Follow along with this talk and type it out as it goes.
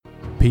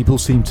People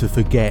seem to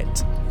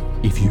forget,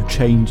 if you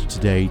change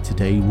today,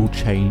 today will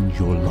change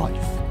your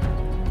life.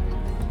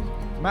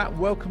 Matt,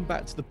 welcome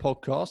back to the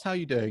podcast. How are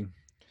you doing?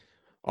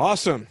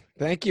 Awesome.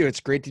 Thank you. It's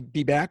great to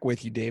be back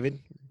with you, David.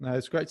 No,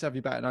 it's great to have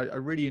you back. And I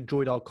really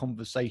enjoyed our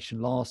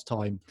conversation last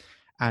time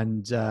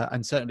and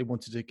certainly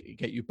wanted to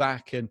get you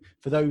back. And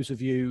for those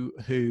of you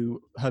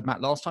who heard Matt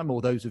last time, or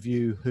those of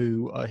you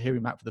who are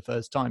hearing Matt for the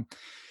first time,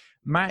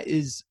 Matt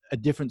is a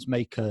difference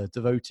maker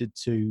devoted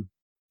to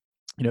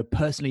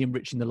personally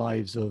enriching the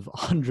lives of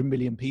 100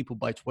 million people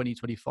by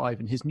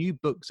 2025. And his new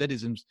book,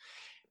 Zedisms,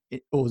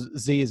 or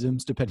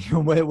Zisms, depending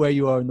on where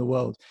you are in the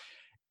world,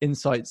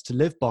 Insights to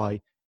Live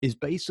By, is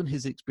based on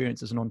his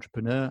experience as an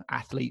entrepreneur,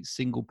 athlete,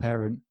 single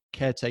parent,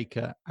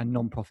 caretaker, and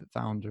nonprofit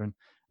founder. And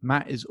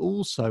Matt is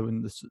also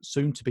the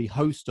soon-to-be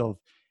host of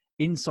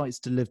Insights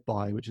to Live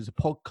By, which is a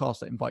podcast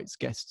that invites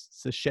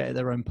guests to share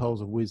their own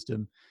pearls of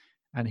wisdom.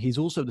 And he's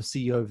also the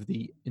CEO of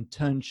the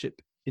Internship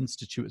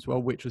Institute as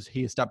well, which was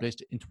he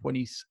established in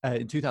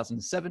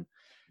 2007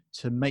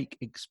 to make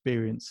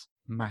experience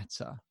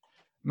matter.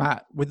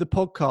 Matt, with the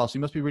podcast,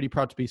 you must be really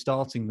proud to be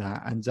starting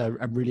that, and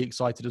I'm really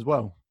excited as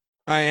well.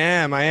 I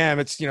am.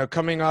 It's,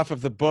 coming off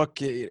of the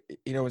book,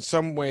 in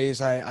some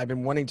ways I've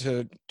been wanting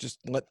to just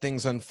let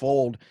things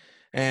unfold.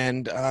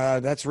 And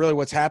that's really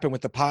what's happened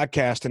with the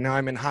podcast. And now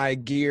I'm in high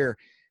gear,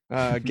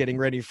 getting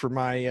ready for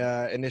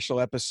my initial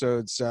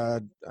episodes.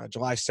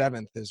 July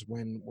 7th is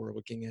when we're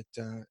looking at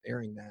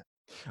airing that.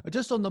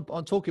 Just on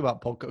talking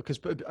about podcast, because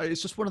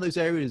it's just one of those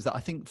areas that I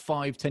think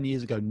 5-10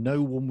 years ago,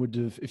 no one would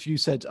have, if you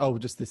said, oh,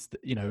 just this,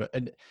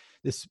 and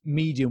this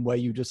medium where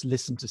you just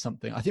listen to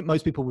something, I think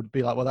most people would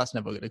be like, well, that's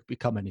never going to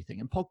become anything.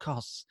 And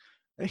podcasts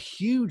are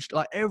huge.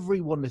 Like,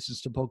 everyone listens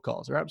to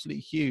podcasts. They're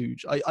absolutely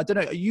huge. I don't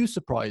know. Are you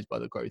surprised by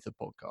the growth of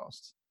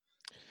podcasts?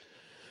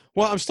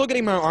 Well, I'm still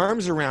getting my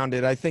arms around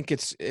it. I think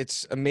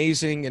it's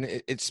amazing. And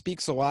it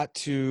speaks a lot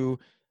to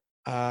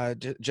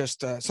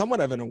just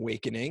somewhat of an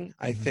awakening,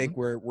 I think,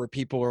 where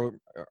people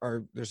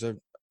are there's a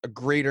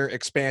greater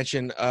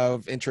expansion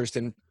of interest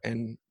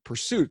in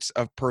pursuits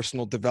of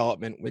personal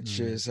development, which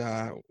is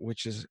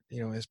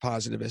as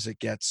positive as it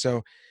gets.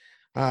 So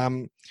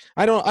I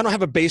don't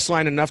have a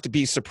baseline enough to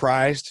be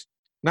surprised.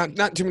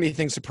 Not too many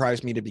things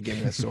surprised me to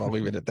begin with, so I'll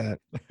leave it at that.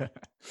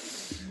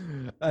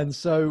 And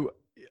so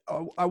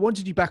I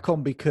wanted you back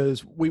on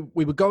because we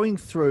were going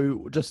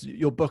through just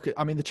your book.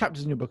 I mean, the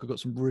chapters in your book have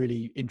got some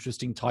really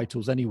interesting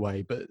titles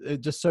anyway, but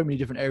just so many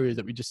different areas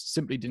that we just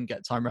simply didn't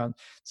get time around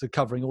to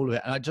covering all of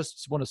it. And I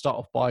just want to start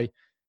off by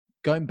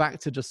going back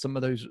to just some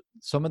of those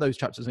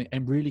chapters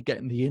and really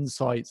getting the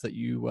insights that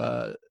you've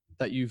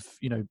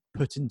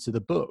put into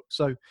the book.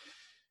 So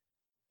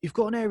you've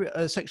got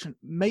a section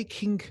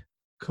making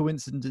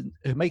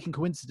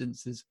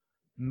coincidences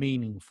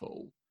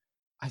meaningful.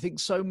 I think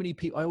so many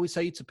people, I always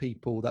say to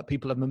people that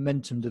people have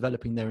momentum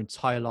developing their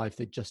entire life.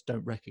 They just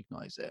don't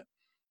recognize it.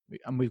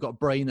 And we've got a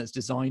brain that's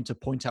designed to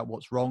point out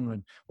what's wrong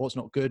and what's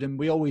not good. And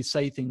we always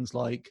say things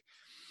like,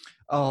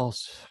 oh,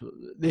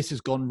 this has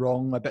gone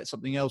wrong. I bet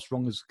something else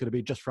wrong is going to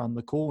be just around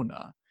the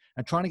corner.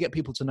 And trying to get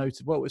people to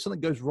notice, well, if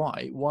something goes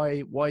right,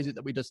 why is it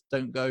that we just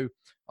don't go,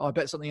 oh, I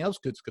bet something else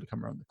good's going to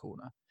come around the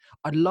corner?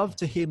 I'd love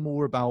to hear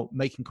more about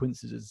making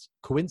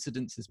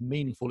coincidences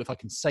meaningful, if I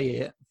can say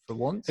it for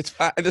once. It's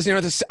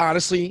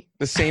honestly,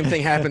 the same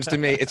thing happens to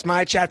me. It's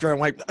my chapter. I'm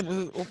like,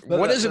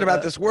 what is it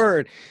about this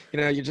word?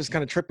 You just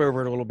kind of trip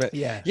over it a little bit.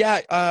 Yeah.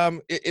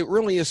 It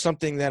really is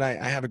something that I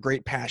have a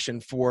great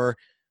passion for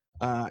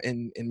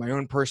in my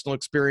own personal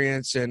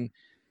experience. And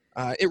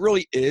it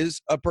really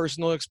is a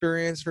personal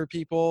experience for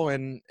people,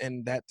 and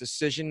that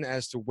decision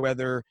as to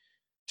whether,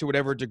 to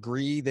whatever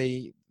degree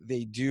they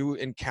do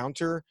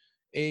encounter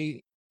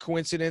a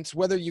coincidence,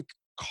 whether you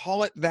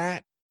call it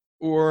that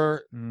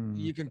or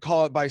you can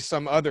call it by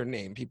some other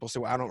name. People say,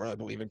 well, I don't really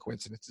believe in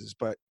coincidences,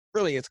 but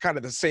really it's kind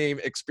of the same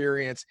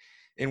experience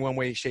in one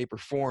way, shape, or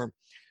form.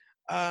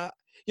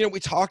 We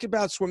talked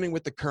about swimming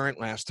with the current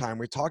last time.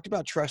 We talked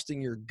about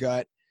trusting your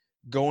gut,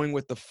 going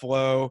with the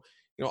flow,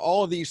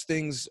 all of these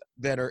things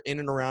that are in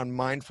and around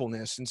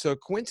mindfulness. And so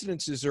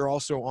coincidences are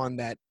also on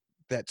that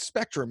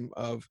spectrum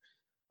of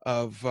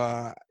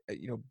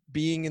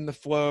being in the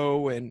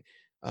flow and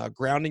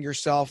grounding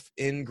yourself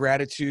in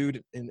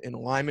gratitude, in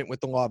alignment with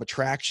the law of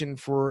attraction,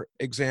 for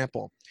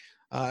example.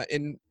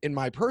 In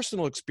my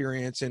personal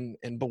experience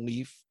and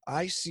belief,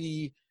 I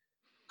see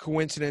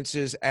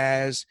coincidences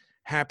as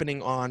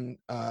happening on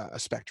a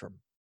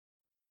spectrum.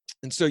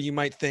 And so you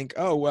might think,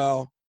 oh,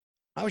 well,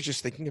 I was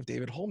just thinking of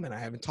David Holman. I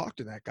haven't talked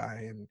to that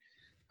guy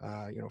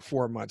in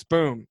 4 months.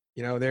 Boom,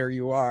 there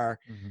you are,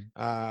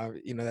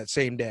 that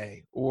same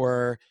day.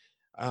 Or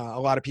a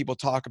lot of people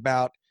talk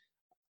about,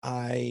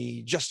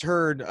 I just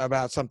heard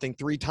about something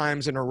 3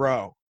 times in a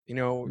row.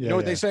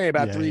 What they say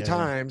about 3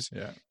 times,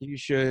 you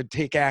should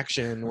take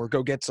action or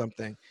go get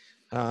something.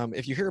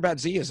 If you hear about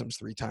Zisms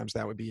 3 times,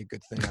 that would be a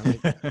good thing. I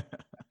like that.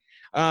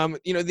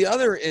 The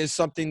other is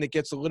something that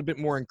gets a little bit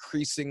more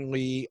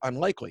increasingly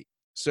unlikely.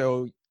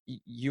 So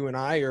you and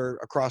I are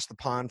across the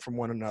pond from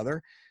one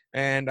another,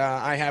 and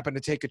I happen to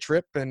take a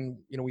trip, and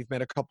we've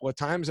met a couple of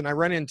times, and I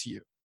run into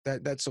you,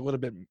 That's a little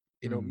bit,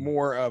 Mm.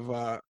 more of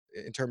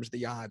in terms of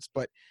the odds.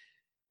 But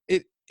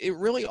it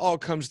really all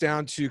comes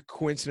down to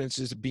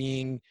coincidences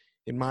being,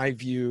 in my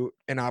view,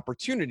 an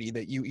opportunity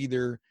that you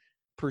either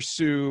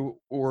pursue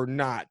or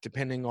not,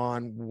 depending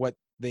on what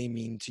they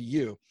mean to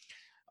you.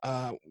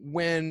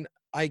 When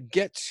I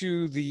get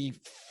to the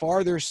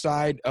farther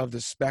side of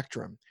the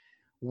spectrum,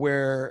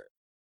 where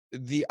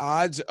the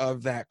odds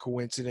of that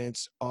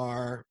coincidence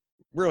are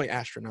really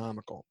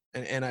astronomical,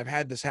 and I've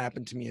had this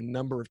happen to me a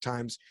number of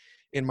times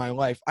in my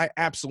life, I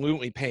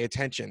absolutely pay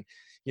attention.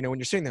 When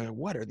you're sitting there, like,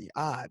 what are the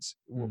odds?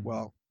 Mhm.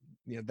 Well,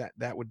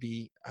 that would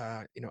be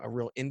a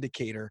real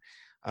indicator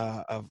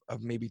of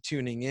maybe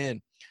tuning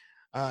in.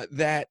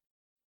 That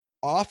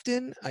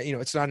often,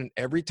 it's not in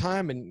every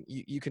time, and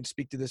you can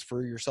speak to this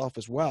for yourself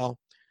as well.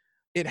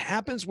 It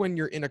happens when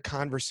you're in a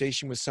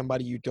conversation with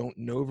somebody you don't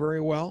know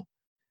very well,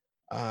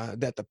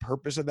 that the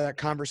purpose of that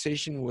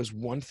conversation was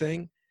one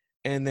thing,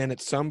 and then at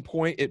some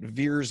point it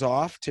veers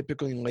off,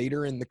 typically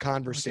later in the I get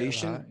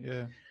conversation, that.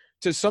 Yeah.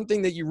 to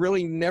something that you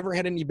really never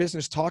had any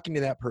business talking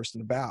to that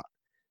person about.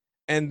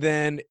 And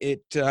then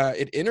it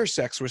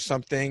intersects with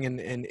something, and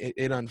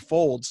it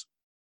unfolds.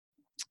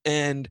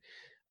 And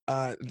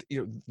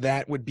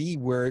that would be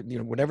where,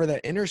 whatever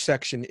that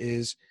intersection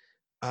is,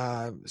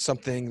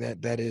 something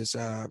that is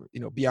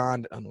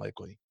beyond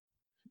unlikely.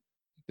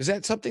 Is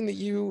that something that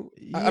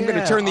I'm going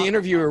to Yeah, turn the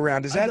interview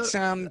around. Does I that don't.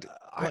 sound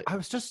like? I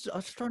was just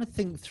trying to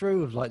think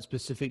through of like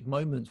specific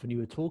moments when you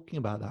were talking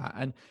about that,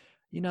 and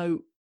you know,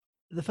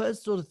 the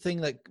first sort of thing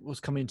that was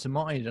coming to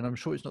mind, and I'm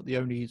sure it's not the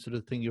only sort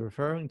of thing you're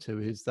referring to,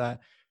 is that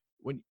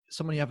when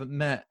someone you haven't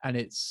met, and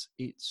it's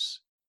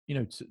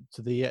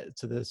to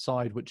the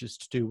side which is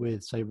to do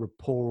with, say,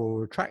 rapport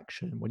or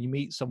attraction. When you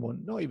meet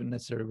someone, not even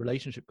necessarily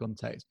relationship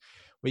context,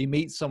 where you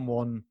meet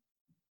someone,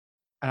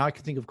 and I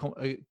can think of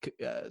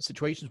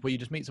situations where you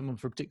just meet someone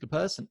for a particular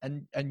person,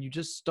 and you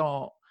just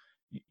start,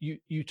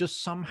 you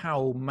just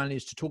somehow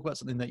manage to talk about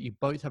something that you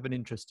both have an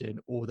interest in,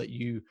 or that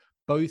you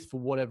both, for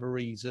whatever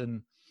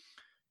reason,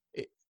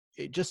 it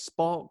it just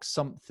sparks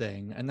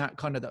something, and that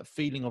kind of, that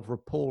feeling of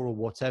rapport or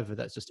whatever,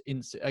 that's just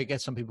instant. I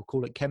guess some people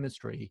call it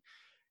chemistry.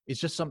 It's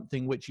just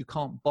something which you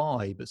can't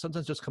buy, but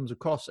sometimes just comes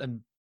across.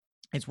 And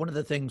it's one of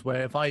the things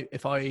where if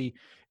I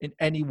in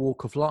any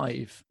walk of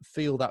life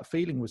feel that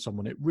feeling with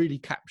someone, it really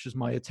captures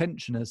my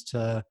attention, as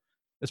to,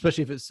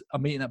 especially if it's,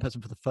 I'm meeting that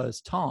person for the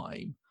first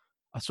time.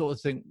 I sort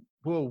of think,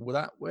 whoa,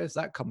 where's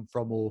that come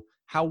from? Or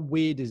how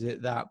weird is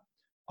it that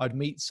I'd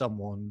meet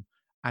someone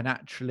and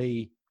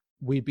actually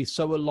we'd be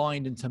so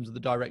aligned in terms of the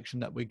direction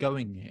that we're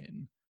going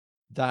in,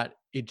 that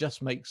it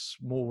just makes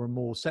more and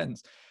more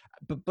sense.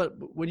 But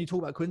when you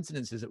talk about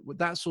coincidences,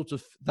 that sort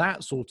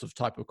of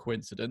type of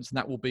coincidence, and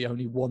that will be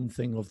only one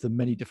thing of the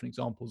many different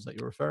examples that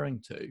you're referring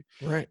to,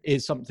 Right.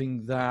 is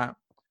something that,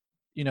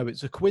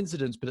 it's a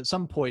coincidence, but at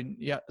some point,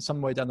 yeah,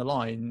 somewhere down the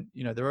line,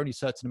 there are only a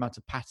certain amount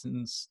of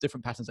patterns,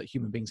 different patterns that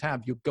human beings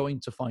have. You're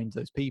going to find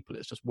those people.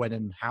 It's just when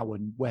and how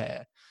and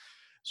where.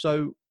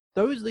 So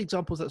those are the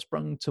examples that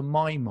sprung to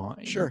my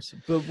Sure.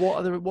 mind. But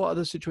what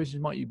other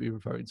situations might you be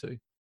referring to?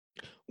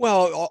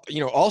 Well,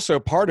 also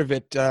part of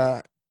it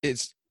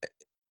is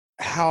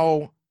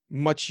how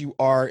much you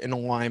are in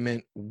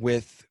alignment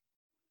with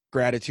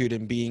gratitude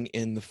and being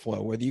in the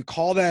flow. Whether you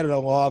call that a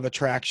law of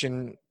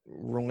attraction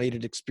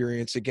related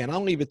experience, again,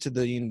 I'll leave it to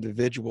the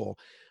individual.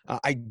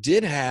 I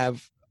did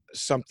have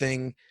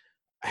something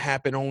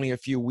happen only a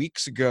few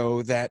weeks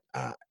ago that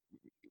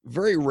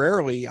very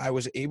rarely I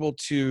was able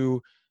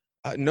to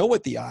know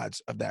what the odds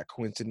of that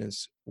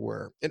coincidence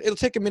were. It'll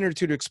take a minute or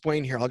two to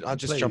explain here. I'll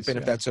just jump Please, in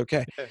if yeah. that's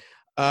okay.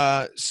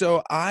 Yeah.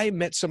 So I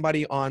met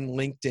somebody on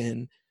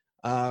LinkedIn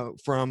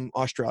from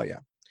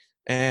Australia,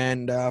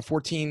 and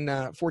 14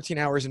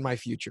 hours in my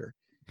future.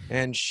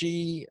 And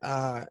she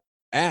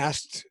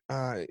asked,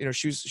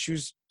 she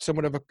was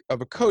somewhat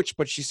of a coach,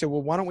 but she said,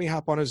 well, why don't we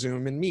hop on a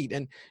Zoom and meet?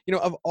 And,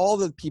 of all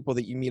the people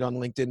that you meet on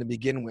LinkedIn to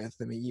begin with,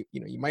 I mean,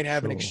 you might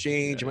have an Sure.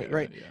 exchange, Yeah, yeah,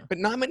 right? yeah. But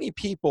not many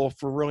people,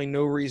 for really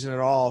no reason at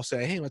all,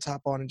 say, hey, let's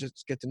hop on and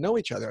just get to know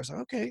each other. I was like,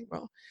 okay,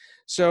 well,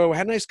 so I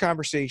had a nice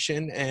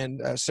conversation.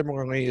 And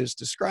similarly as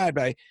described,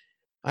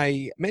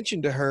 I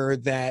mentioned to her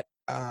that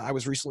I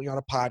was recently on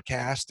a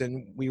podcast,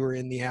 and we were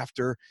in the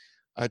after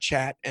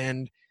chat,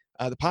 and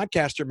the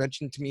podcaster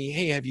mentioned to me,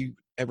 hey, have you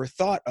ever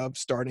thought of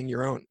starting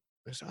your own?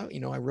 I said,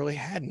 oh, I really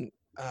hadn't.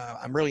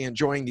 I'm really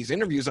enjoying these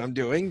interviews I'm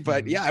doing,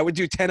 but yeah, I would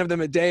do 10 of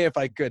them a day if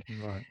I could.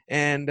 Right.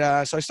 And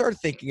so I started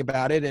thinking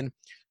about it. And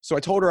so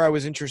I told her I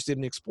was interested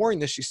in exploring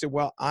this. She said,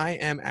 well, I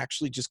am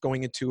actually just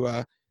going into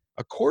a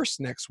course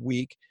next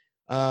week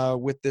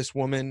with this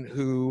woman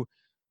who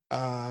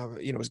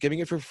is giving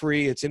it for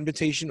free. It's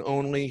invitation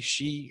only.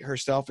 She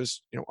herself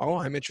is, oh,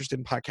 I'm interested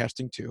in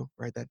podcasting too,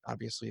 right? That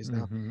obviously is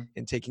now Mm-hmm.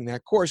 in taking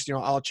that course.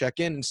 I'll check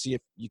in and see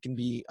if you can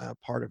be a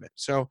part of it.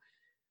 So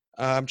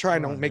I'm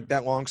trying to Right. make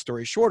that long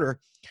story shorter.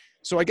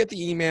 So I get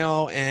the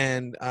email,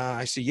 and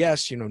I say,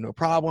 yes, no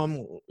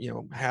problem.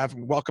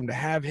 Welcome to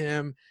have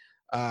him.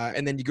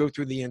 And then you go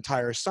through the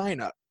entire sign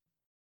up.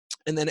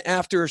 And then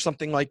after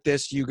something like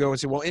this, you go and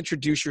say, well,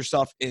 introduce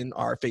yourself in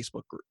our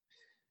Facebook group.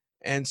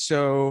 And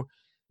so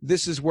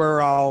this is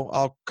where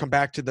I'll come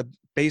back to the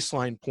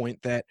baseline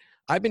point that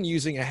I've been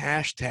using a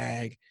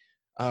hashtag,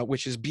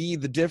 which is Be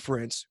the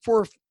Difference,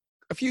 for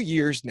a few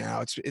years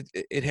now.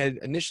 It had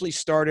initially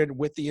started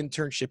with the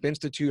Internship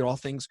Institute, all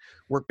things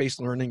work-based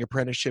learning,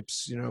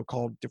 apprenticeships,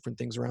 called different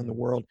things around the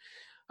world.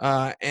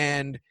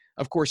 And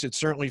of course, it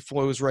certainly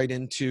flows right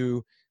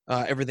into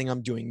everything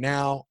I'm doing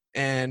now.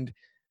 And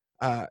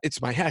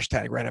it's my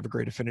hashtag, right? I have a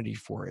great affinity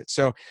for it.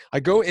 So I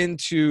go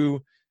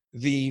into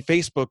the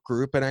Facebook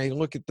group and I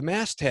look at the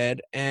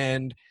masthead,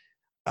 and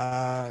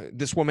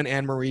this woman,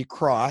 Anne Marie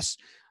Cross,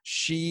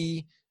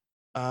 she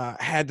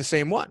had the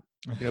same one,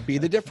 Be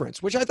the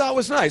Difference, which I thought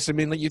was nice. I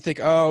mean, like, you think,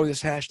 oh,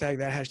 this hashtag,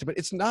 that hashtag, but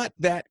it's not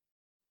that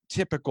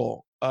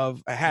typical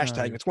of a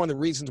hashtag. No. It's one of the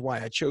reasons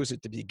why I chose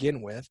it to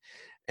begin with.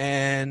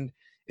 And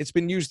it's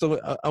been used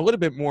a little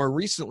bit more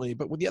recently.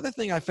 But the other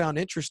thing I found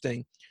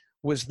interesting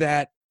was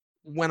that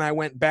when I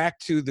went back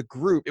to the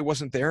group, it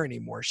wasn't there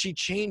anymore. She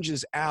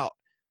changes out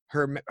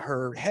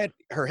her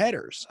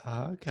headers,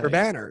 Okay. her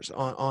banners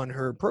on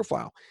her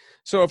profile.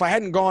 So if I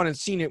hadn't gone and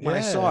seen it when I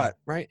saw it,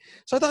 right?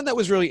 So I thought that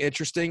was really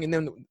interesting. And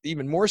then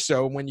even more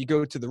so when you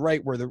go to the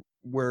right where the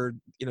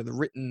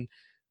written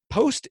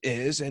post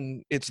is,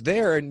 and it's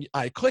there, and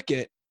I click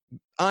it,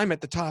 I'm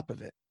at the top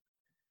of it.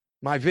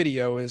 My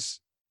video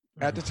is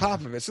at the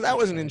top of it. So that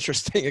was an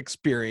interesting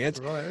experience.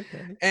 Right.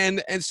 Okay.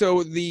 And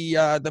so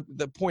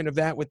the point of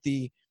that with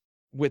the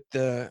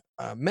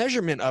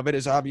measurement of it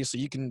is,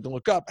 obviously you can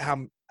look up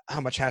how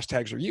much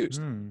hashtags are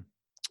used.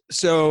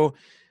 So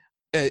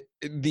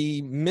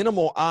the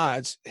minimal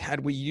odds,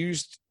 had we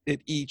used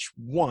it each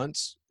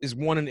once, is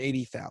 1 in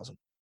 80,000.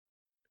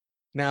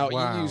 Now,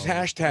 you use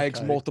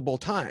hashtags multiple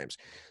times.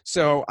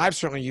 So I've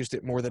certainly used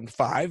it more than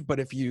 5, but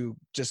if you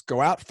just go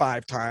out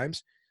 5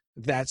 times,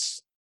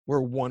 we're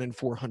 1 in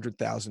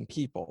 400,000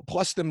 people,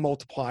 plus the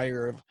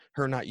multiplier of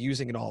her not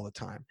using it all the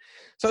time.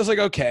 So I was like,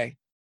 okay,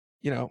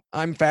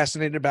 I'm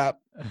fascinated about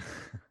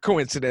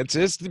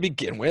coincidences to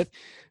begin with.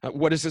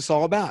 What is this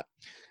all about?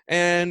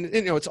 And,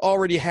 it's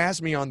already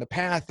has me on the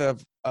path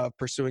of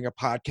pursuing a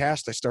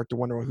podcast. I start to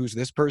wonder, well, who's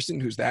this person?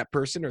 Who's that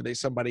person? Are they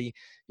somebody,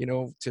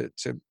 to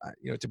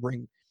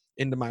bring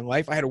into my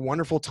life? I had a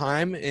wonderful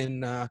time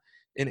in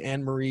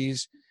Anne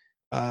Marie's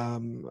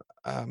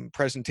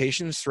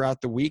presentations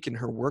throughout the week in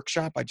her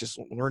workshop. I just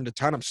learned a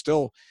ton. I'm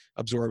still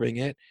absorbing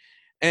it.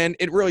 And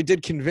it really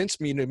did convince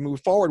me to move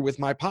forward with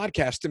my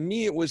podcast. To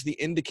me, it was the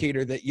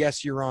indicator that,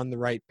 yes, you're on the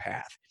right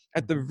path.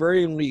 At the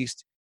very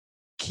least,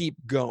 keep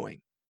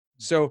going.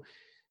 So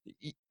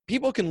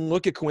people can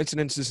look at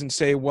coincidences and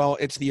say, well,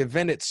 it's the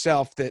event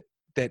itself that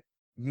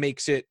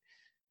makes it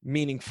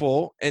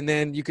meaningful. And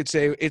then you could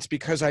say it's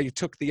because I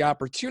took the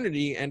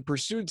opportunity and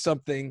pursued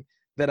something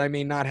that I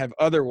may not have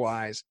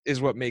otherwise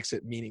is what makes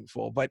it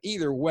meaningful. But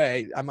either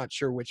way, I'm not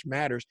sure which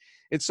matters.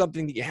 It's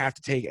something that you have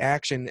to take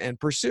action and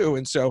pursue.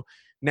 And so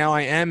now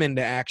I am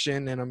into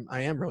action, and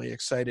I am really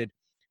excited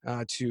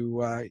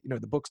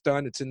the book's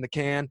done. It's in the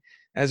can,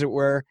 as it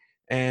were.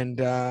 And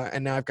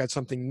now I've got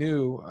something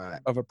new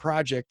of a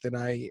project that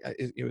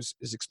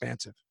is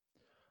expansive.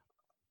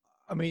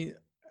 I mean,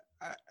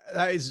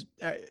 that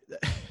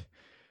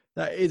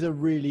is a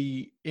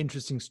really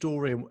interesting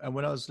story. And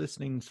when I was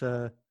listening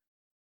to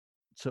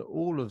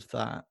all of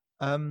that,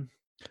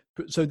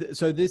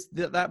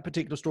 that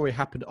particular story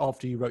happened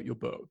after you wrote your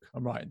book.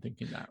 I'm right in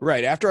thinking that.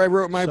 Right. After I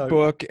wrote my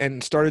book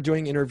and started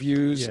doing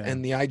interviews,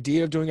 and the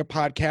idea of doing a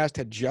podcast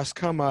had just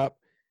come up.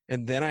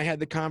 And then I had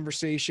the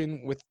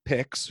conversation with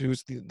Pix,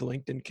 who's the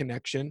LinkedIn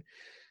connection.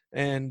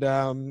 And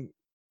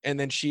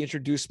then she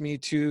introduced me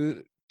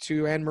to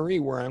Anne Marie,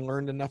 where I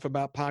learned enough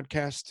about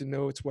podcasts to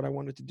know it's what I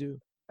wanted to do.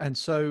 And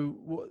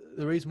so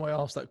the reason why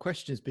I asked that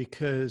question is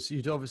because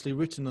you'd obviously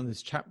written on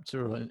this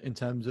chapter in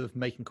terms of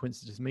making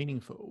coincidences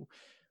meaningful,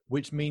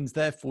 which means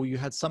therefore you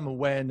had some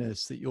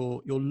awareness that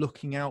you're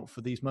looking out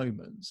for these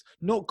moments,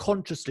 not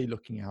consciously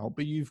looking out,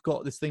 but you've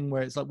got this thing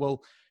where it's like,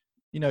 well,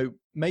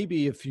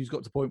 maybe if you've got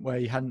to the point where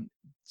you hadn't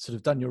sort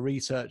of done your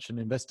research and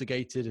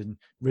investigated and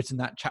written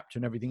that chapter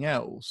and everything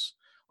else,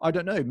 I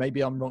don't know,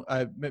 maybe I'm wrong,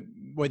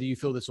 whether you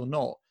feel this or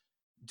not.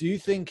 Do you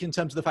think, in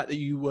terms of the fact that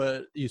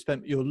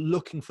you're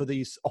looking for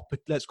these,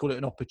 let's call it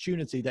an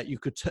opportunity, that you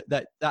could,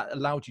 that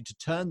allowed you to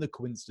turn the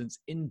coincidence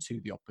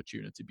into the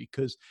opportunity?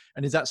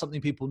 And is that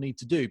something people need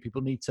to do?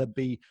 People need to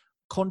be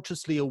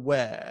consciously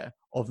aware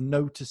of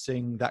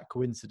noticing that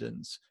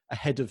coincidence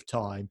ahead of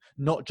time,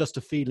 not just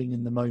a feeling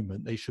in the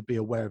moment. They should be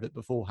aware of it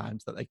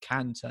beforehand, so that they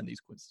can turn these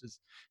coincidences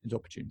into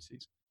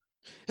opportunities.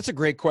 That's a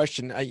great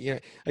question.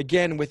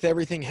 Again, with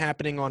everything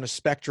happening on a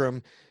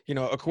spectrum,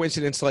 a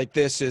coincidence like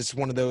this is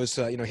one of those,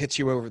 hits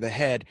you over the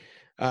head.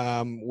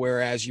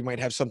 Whereas you might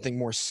have something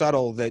more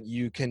subtle that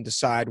you can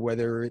decide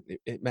whether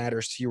it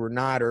matters to you or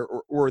not,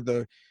 or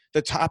the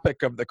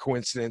topic of the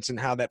coincidence and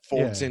how that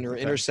folds in or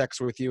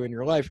intersects with you in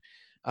your life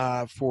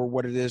for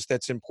what it is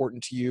that's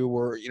important to you,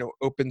 or,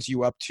 opens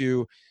you up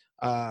to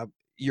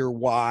your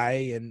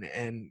why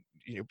and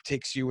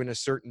takes you in a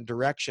certain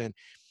direction.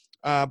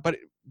 But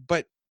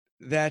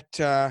that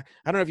I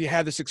don't know if you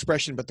have this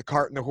expression, but the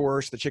cart and the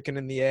horse, the chicken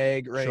and the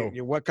egg, right?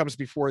 Sure. What comes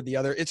before the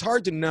other? It's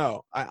hard to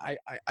know. I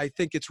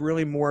think it's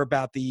really more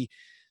about the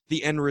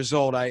end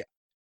result. I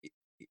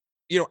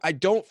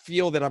don't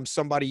feel that I'm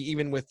somebody,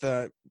 even with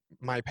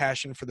my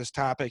passion for this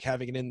topic,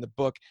 having it in the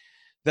book,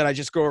 that I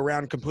just go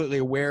around completely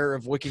aware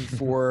of looking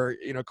for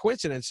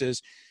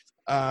coincidences.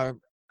 Uh,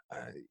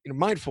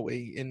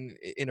 Mindfully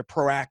in a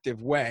proactive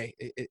way.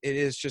 It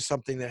is just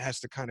something that has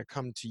to kind of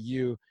come to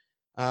you,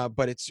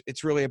 but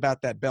it's really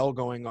about that bell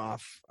going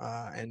off,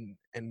 and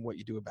what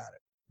you do about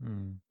it.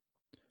 Hmm.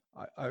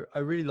 I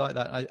really like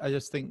that. I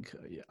just think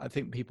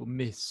people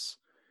miss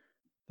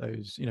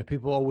those.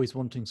 People always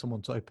wanting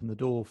someone to open the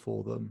door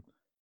for them.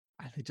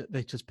 I think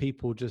they just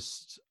people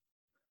just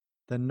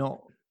they're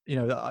not.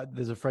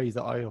 There's a phrase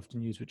that I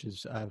often use, which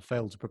is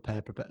fail to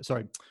prepare,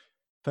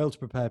 fail to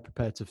prepare,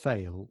 prepare to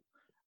fail.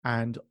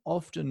 And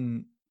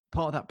often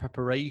part of that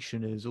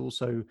preparation is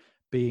also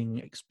being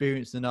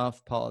experienced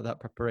enough. Part of that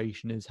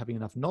preparation is having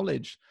enough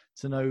knowledge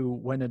to know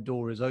when a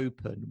door is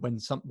open,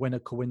 when a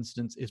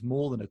coincidence is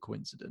more than a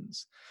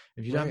coincidence.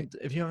 If you Right.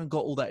 haven't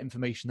got all that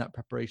information, that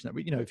preparation,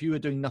 if you were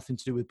doing nothing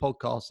to do with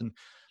podcasts and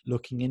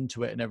looking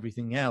into it and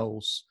everything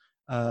else,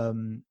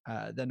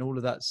 then all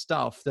of that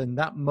stuff, then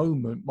that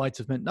moment might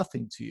have meant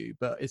nothing to you.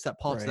 But it's that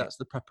part of Right. that's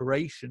the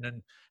preparation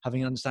and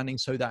having an understanding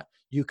so that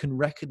you can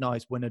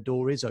recognize when a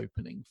door is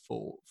opening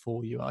for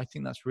you. I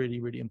think that's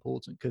really, really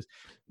important, because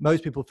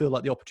most people feel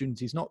like the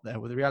opportunity is not there.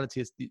 Well, the reality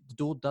is the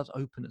door does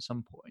open at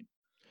some point.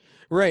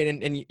 Right.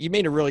 And you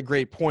made a really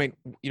great point.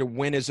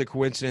 When is a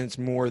coincidence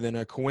more than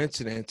a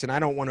coincidence? And I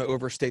don't want to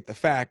overstate the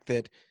fact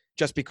that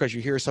just because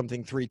you hear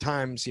something 3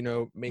 times,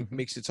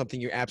 makes it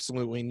something you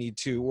absolutely need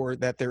to, or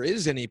that there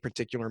is any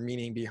particular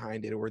meaning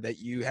behind it, or that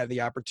you have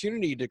the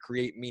opportunity to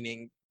create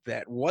meaning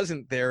that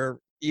wasn't there,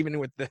 even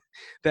with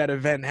that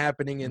event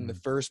happening in the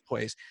first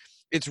place.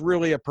 It's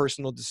really a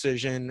personal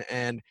decision,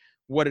 and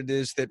what it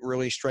is that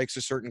really strikes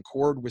a certain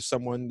chord with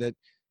someone that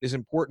is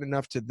important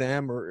enough to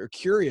them, or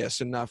curious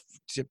enough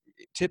to,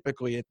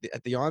 typically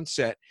at the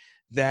onset,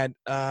 that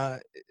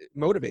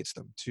motivates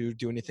them to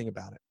do anything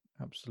about it.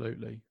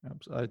 Absolutely.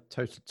 I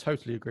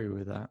totally agree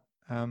with that.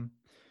 I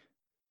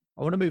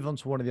want to move on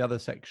to one of the other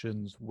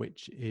sections,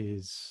 which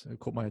is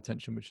caught my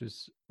attention, which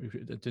is we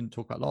didn't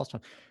talk about last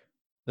time,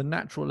 the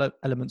natural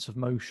elements of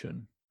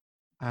motion.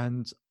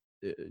 And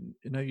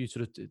you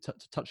sort of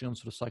touching on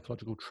sort of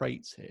psychological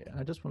traits here.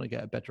 I just want to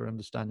get a better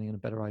understanding and a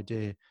better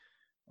idea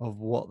of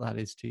what that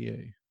is to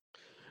you.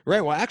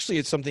 Right. Well, actually,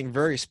 it's something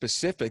very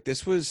specific.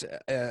 This was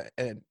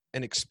an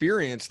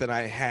experience that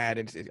I had,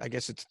 and I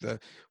guess it's the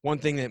one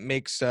thing that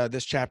makes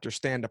this chapter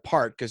stand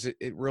apart, because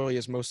it really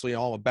is mostly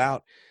all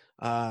about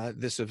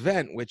this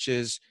event, which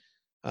is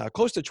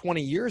close to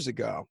 20 years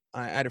ago.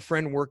 I had a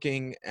friend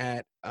working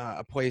at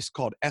a place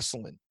called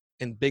Esalen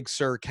in Big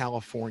Sur,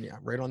 California,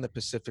 right on the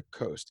Pacific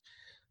coast.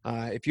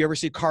 If you ever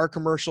see car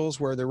commercials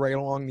where they're right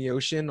along the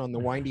ocean on the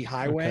windy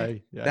highway,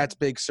 Okay. Yeah. that's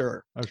Big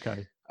Sur.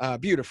 Okay.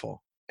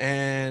 Beautiful.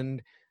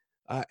 And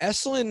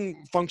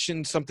Esalen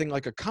functioned something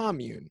like a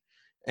commune,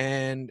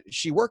 and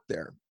she worked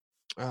there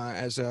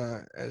as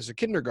a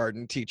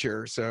kindergarten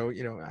teacher. So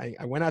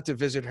I went out to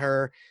visit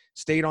her,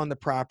 stayed on the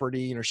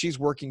property. She's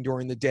working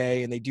during the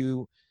day, and they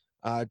do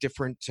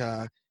different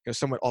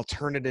somewhat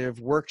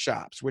alternative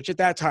workshops, which at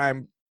that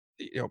time,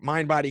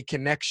 mind body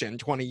connection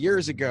 20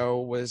 years ago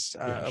was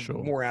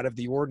Sure. more out of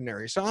the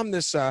ordinary. So I'm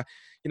this I'm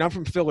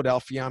from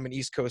Philadelphia. I'm an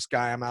East Coast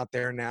guy. I'm out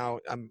there now.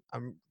 I'm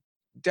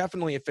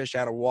definitely a fish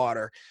out of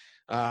water.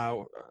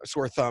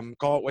 Sore thumb,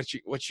 call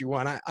it what you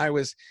want. I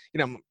was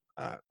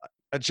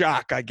a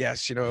jock, I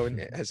guess,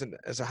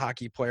 as a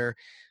hockey player,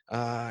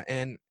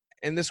 and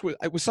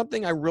it was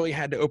something I really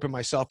had to open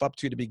myself up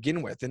to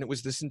begin with. And it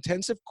was this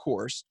intensive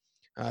course,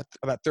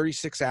 about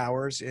 36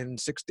 hours in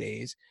 6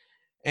 days,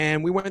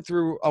 and we went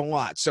through a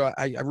lot. So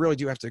I really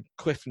do have to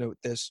cliff note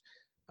this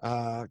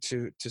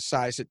to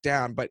size it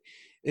down, but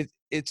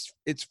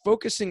it's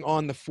focusing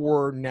on the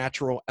 4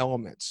 natural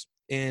elements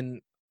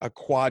in a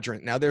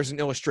quadrant. Now, there's an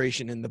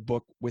illustration in the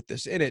book with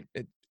this in it.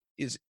 It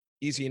is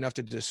easy enough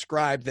to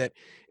describe that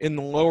in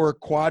the lower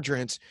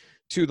quadrants,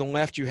 to the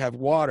left you have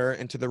water,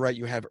 and to the right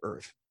you have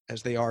earth,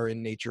 as they are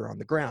in nature on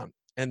the ground.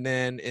 And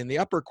then in the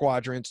upper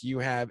quadrants, you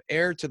have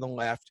air to the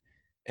left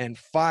and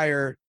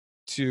fire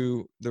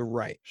to the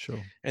right.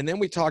 Sure. And then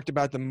we talked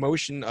about the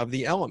motion of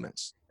the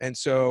elements. And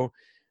so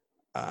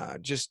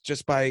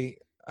just by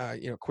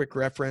quick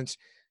reference,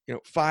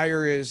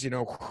 fire is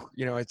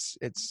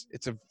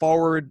it's a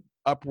forward,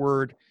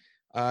 upward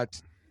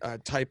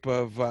type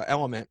of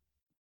element.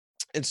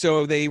 And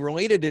so they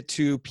related it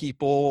to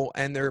people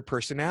and their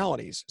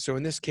personalities. So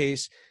in this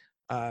case,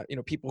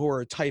 people who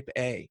are type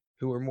A,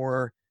 who are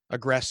more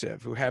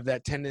aggressive, who have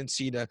that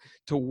tendency to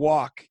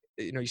walk.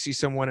 You see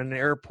someone in an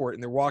airport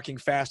and they're walking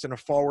fast in a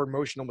forward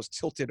motion, almost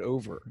tilted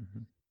over,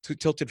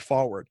 tilted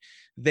forward.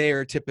 They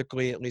are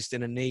typically, at least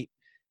an innate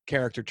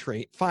character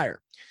trait,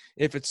 fire.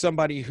 If it's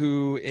somebody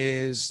who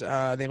is,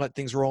 they let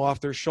things roll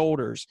off their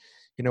shoulders,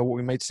 what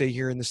we might say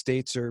here in the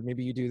States, or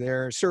maybe you do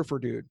there, surfer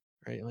dude.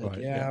 right? Like,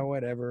 Right. Yeah. yeah,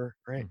 whatever,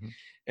 right? Hmm.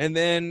 And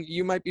then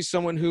you might be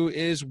someone who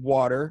is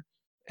water,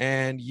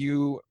 and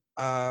you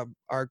are,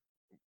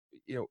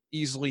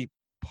 easily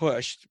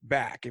pushed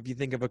back. If you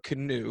think of a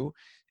canoe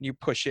and you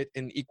push it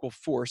in equal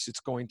force,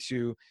 it's going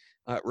to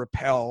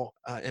repel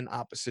in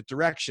opposite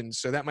directions.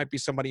 So that might be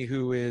somebody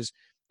who is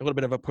a little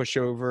bit of a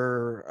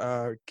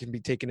pushover, can be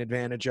taken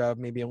advantage of,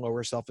 maybe a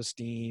lower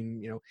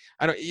self-esteem.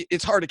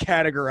 It's hard to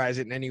categorize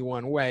it in any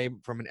one way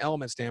from an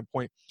element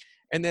standpoint.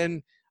 And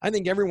then I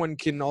think everyone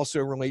can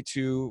also relate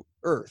to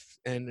earth,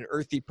 and an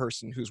earthy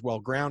person who's well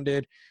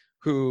grounded,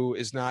 who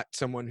is not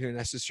someone who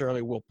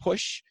necessarily will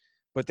push,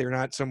 but they're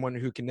not someone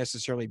who can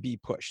necessarily be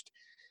pushed.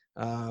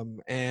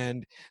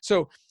 And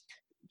so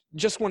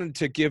just wanted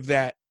to give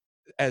that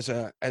as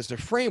a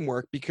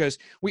framework, because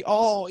we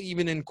all,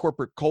 even in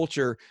corporate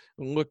culture,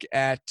 look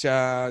at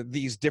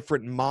these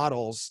different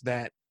models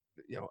that,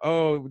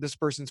 oh, this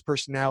person's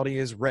personality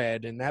is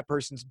red and that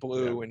person's Yeah.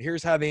 blue, and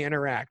here's how they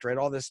interact, right?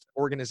 All this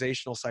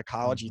organizational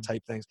psychology Hmm.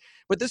 type things.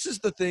 But this is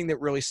the thing that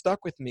really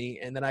stuck with me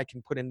and that I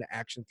can put into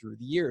action through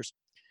the years.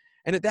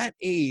 And at that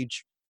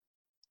age,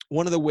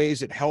 one of the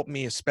ways it helped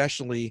me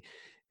especially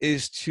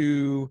is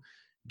to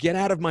get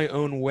out of my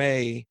own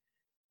way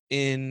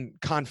in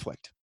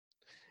conflict.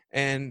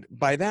 And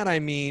by that, I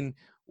mean,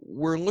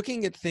 we're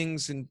looking at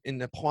things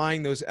and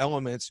applying those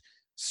elements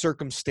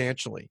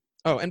circumstantially.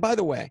 Oh, and by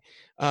the way,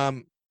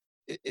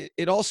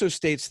 it also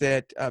states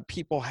that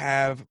people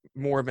have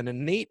more of an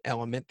innate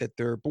element that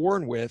they're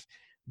born with,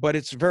 but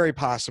it's very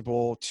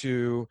possible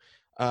to,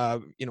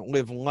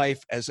 live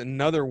life as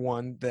another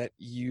one that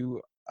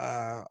you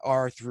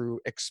are through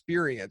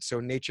experience. So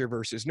nature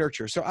versus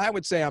nurture. So I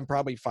would say I'm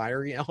probably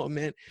fiery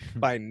element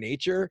by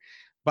nature.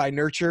 By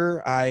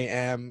nurture, I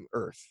am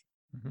earth.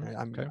 Hmm.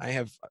 Okay. I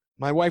have,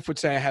 my wife would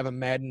say I have a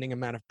maddening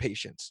amount of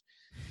patience.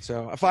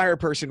 So a fire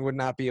person would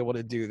not be able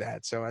to do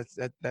that. So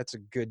that's a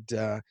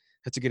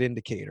good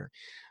indicator.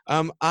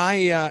 Not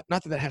that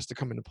that has to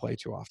come into play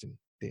too often,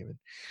 David.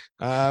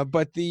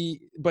 But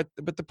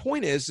the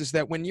point is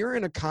that when you're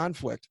in a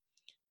conflict,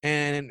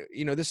 and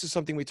this is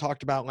something we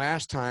talked about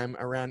last time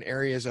around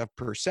areas of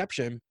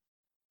perception,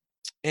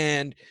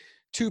 and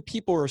two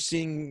people are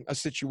seeing a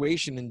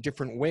situation in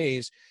different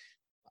ways,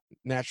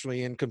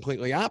 naturally in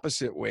completely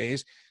opposite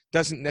ways,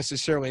 doesn't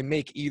necessarily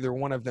make either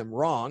one of them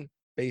wrong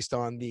based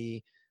on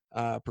the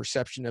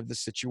perception of the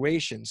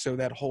situation. So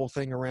that whole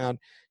thing around,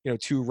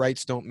 two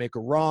rights don't make a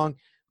wrong,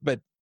 but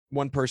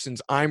one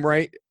person's I'm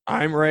right,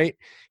 I'm right.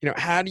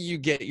 How do you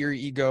get your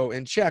ego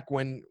in check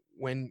when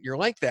you're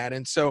like that?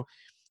 And so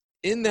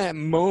in that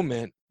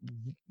moment,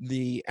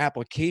 the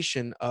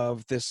application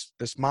of this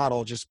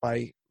model, just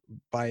by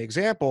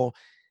example,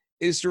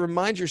 is to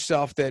remind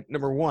yourself that,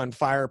 number one,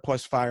 fire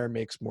plus fire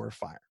makes more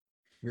fire.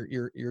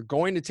 You're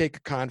going to take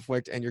a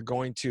conflict and you're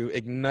going to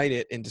ignite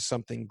it into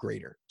something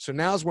greater. So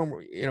now's when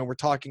we're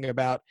talking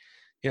about,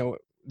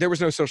 there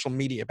was no social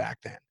media back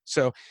then,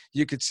 so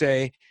you could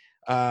say,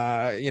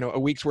 a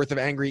week's worth of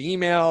angry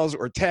emails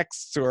or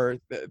texts or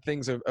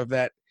things of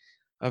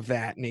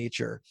that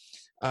nature.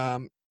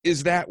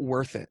 Is that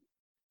worth it?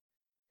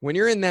 When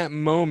you're in that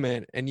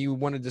moment and you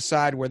want to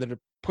decide whether to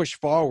push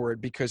forward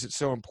because it's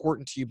so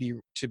important to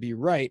you to be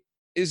right,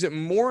 is it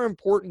more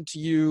important to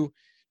you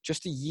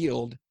just to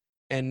yield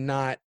and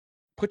not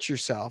put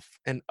yourself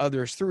and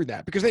others through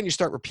that? Because then you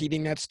start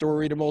repeating that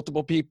story to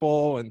multiple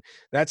people, and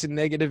that's a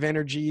negative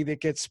energy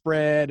that gets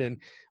spread, and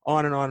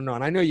on and on and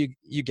on. I know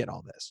you get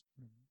all this,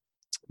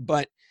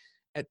 but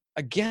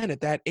again,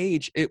 at that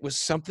age, it was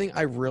something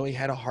I really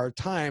had a hard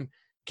time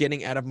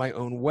getting out of my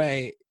own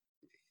way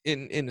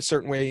in a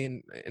certain way,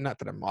 and not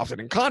that I'm often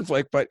in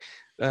conflict, but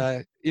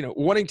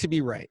wanting to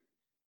be right.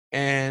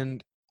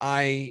 And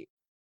I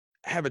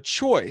have a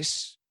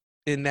choice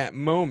in that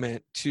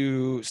moment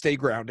to stay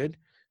grounded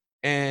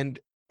and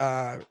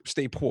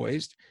stay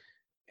poised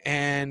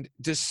and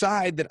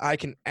decide that I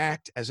can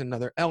act as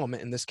another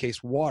element, in this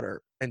case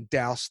water, and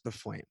douse the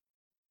flame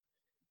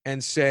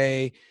and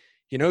say,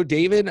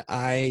 David,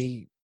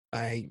 I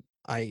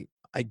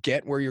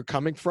get where you're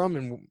coming from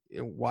and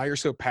why you're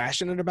so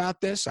passionate about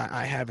this.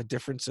 I have a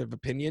difference of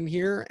opinion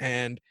here,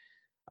 and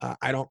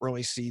I don't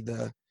really see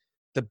the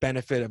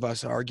benefit of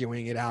us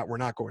arguing it out. We're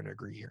not going to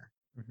agree here.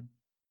 Hmm.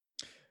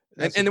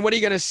 And That's a and then what are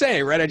you going to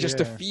say, right? I just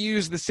Yeah.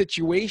 diffuse the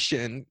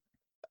situation.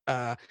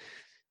 Go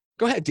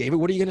ahead, David.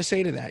 What are you going to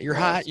say to that? You're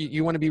Well, hot.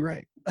 You want to be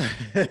right.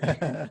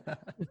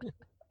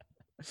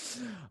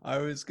 I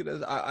was gonna.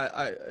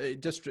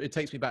 It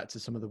takes me back to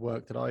some of the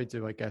work that I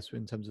do, I guess,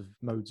 in terms of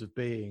modes of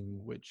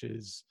being, which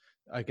is,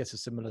 I guess, a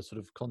similar sort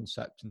of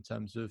concept in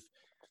terms of,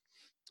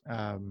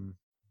 um,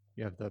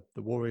 you have the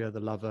warrior, the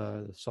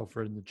lover, the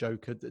sovereign, the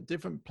joker, the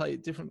different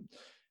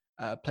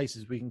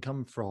places we can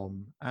come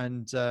from,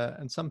 and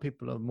some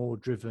people are more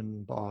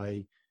driven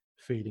by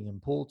feeling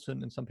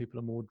important, and some people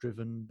are more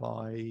driven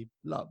by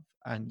love.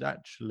 And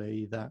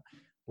actually, that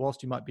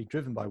whilst you might be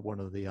driven by one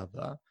or the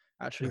other,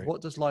 actually, Right.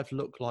 what does life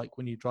look like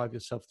when you drive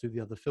yourself through the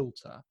other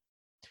filter?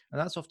 And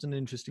that's often an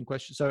interesting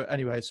question. So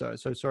anyway, so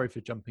sorry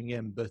for jumping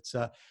in, but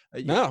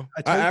No,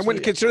 I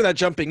wouldn't consider that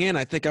jumping in.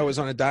 I think I was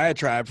on a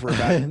diatribe for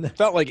about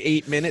felt like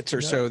 8 minutes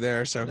or so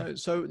there. So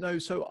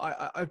so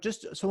I've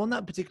just, so on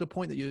that particular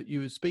point that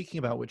you were speaking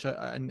about, which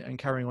and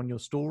carrying on your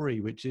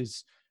story, which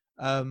is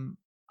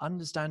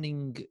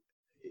understanding.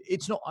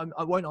 It's not.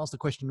 I won't ask the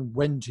question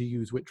when to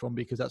use which one,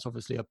 because that's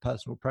obviously a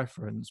personal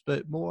preference,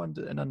 but more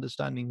an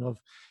understanding of,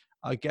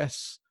 I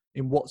guess,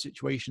 in what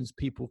situations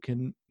people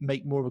can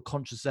make more of a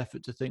conscious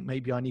effort to think,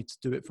 maybe I need to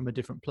do it from a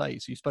different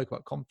place. You spoke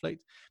about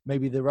conflict.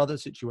 Maybe there are other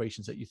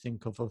situations that you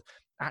think of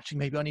actually,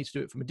 maybe I need to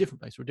do it from a different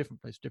place or a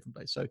different place,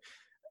 So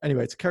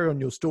anyway, to carry on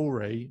your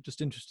story,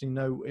 just interesting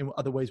to know in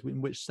other ways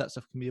in which that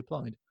stuff can be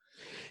applied.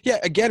 Yeah,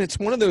 again, it's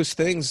one of those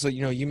things that,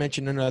 you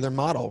mentioned another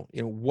model.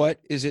 What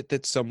is it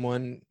that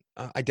someone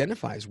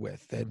identifies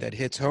with that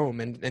hits home?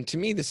 And to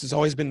me, this has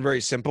always been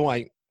very simple.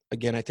 I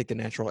think the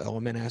natural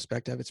element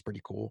aspect of it's pretty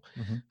cool.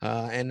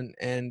 And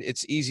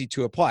it's easy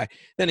to apply.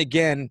 Then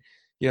again,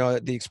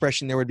 the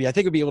expression there would be, I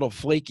think it would be a little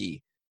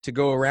flaky to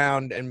go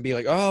around and be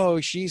like, oh,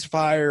 she's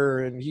fire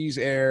and he's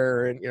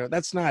air. And,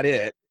 that's not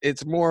it.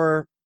 It's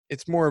more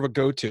of a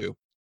go-to,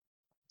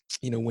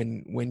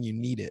 when you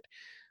need it,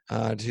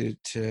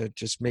 to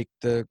just make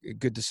the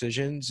good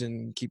decisions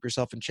and keep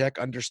yourself in check,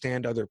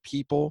 understand other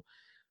people.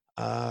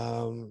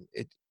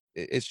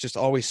 It's just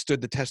always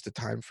stood the test of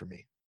time for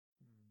me.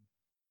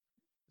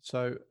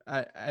 So,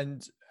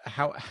 and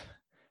how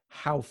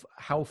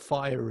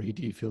fiery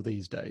do you feel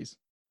these days?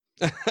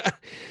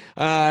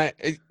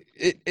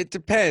 It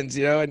depends,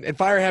 and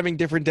fire having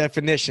different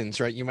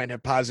definitions, right? You might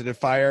have positive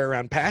fire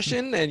around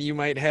passion, and you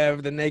might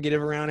have the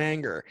negative around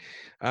anger.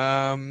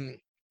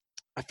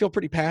 I feel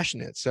pretty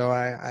passionate, so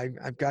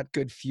I've got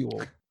good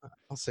fuel.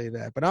 I'll say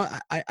that, but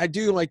I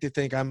do like to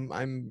think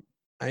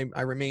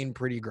I remain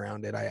pretty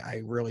grounded.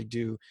 I really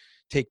do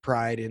take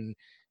pride in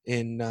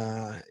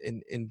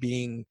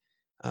being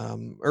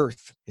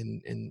earth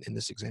in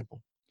this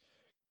example.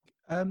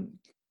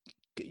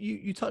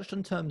 You touched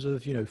on terms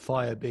of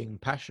fire being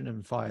passion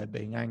and fire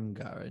being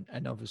anger,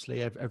 and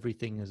obviously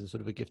everything is a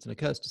sort of a gift and a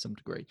curse to some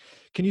degree.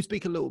 Can you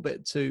speak a little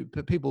bit to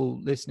people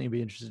listening,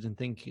 be interested in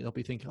thinking? They'll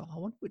be thinking, oh, I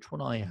wonder which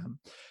one I am,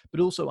 but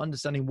also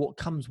understanding what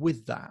comes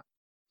with that.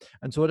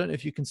 And so I don't know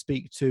if you can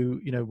speak to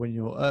when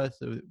you're earth,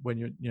 when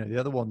you're the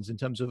other ones, in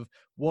terms of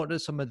what are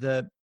some of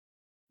the,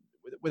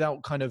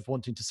 without kind of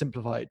wanting to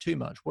simplify it too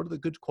much, what are the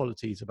good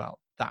qualities about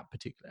that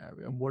particular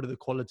area, and what are the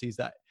qualities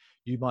that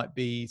you might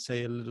be,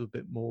 say, a little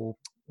bit more,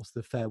 what's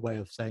the fair way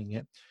of saying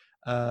it,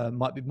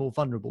 might be more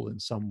vulnerable in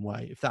some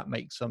way, if that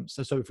makes some.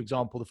 So for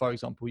example, the fire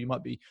example, you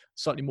might be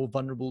slightly more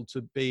vulnerable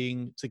to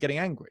getting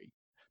angry,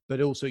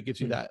 but also it gives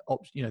you that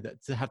option,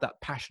 that to have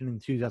that passion,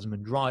 enthusiasm,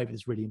 and drive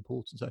is really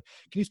important. So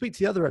can you speak to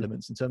the other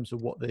elements in terms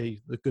of what the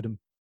good and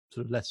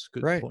sort of less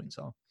good points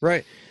are?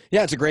 Right.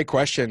 Yeah, it's a great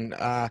question.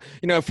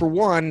 For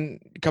one,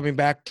 coming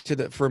back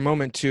to for a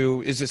moment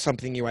to, is this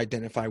something you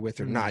identify with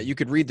or not? You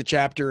could read the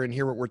chapter and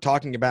hear what we're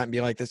talking about and be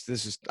like, this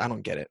is, I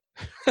don't get it.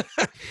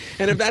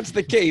 And if that's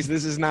the case,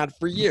 this is not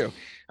for you.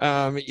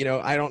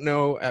 I don't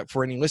know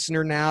for any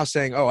listener now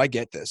saying, oh, I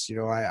get this.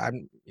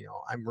 I'm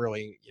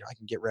really, I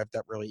can get revved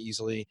up really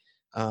easily.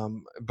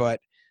 But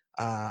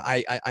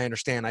I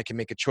understand I can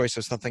make a choice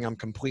of something I'm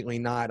completely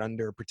not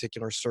under a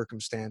particular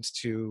circumstance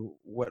to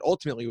what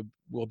ultimately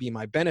will be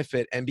my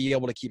benefit, and be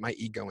able to keep my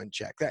ego in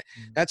check.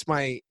 That's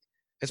my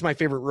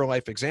favorite real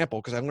life example,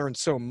 because I learned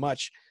so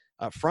much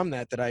from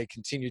that I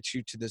continue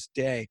to this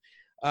day.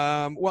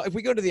 Well, if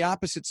we go to the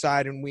opposite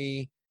side and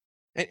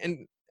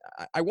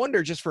I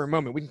wonder, just for a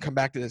moment, we can come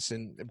back to this,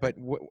 but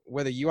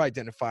whether you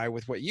identify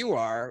with what you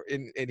are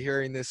in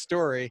hearing this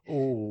story.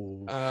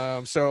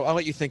 So I'll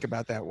let you think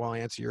about that while I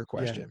answer your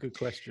question. Yeah, good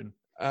question.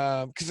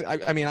 Because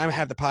I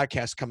have the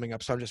podcast coming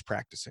up, so I'm just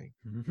practicing.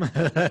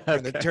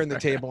 Turn the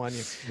table on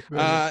you.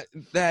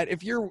 That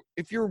if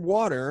you're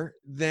water,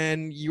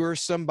 then you're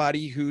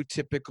somebody who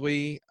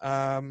typically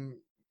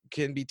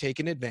can be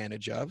taken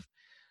advantage of.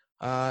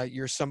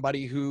 You're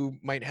somebody who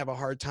might have a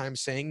hard time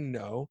saying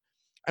no.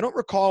 I don't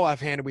recall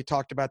offhand. We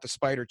talked about the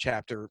spider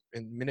chapter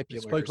in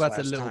Manipulators. We spoke about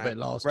it a little bit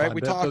last time, right?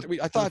 We talked.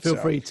 I thought feel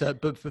free to,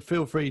 but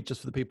feel free just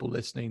for the people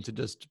listening to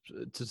just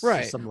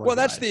right. Summarize. Well,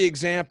 that's the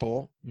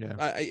example.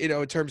 Yeah.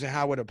 In terms of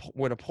how it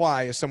would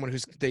apply as someone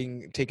who's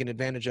being taken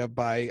advantage of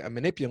by a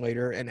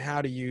manipulator, and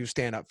how do you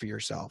stand up for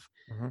yourself?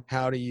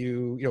 How do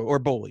you, or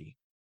bully?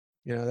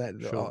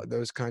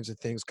 Those kinds of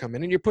things come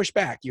in, and you push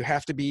back. You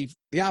have to be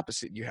the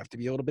opposite. You have to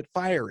be a little bit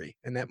fiery,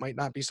 and that might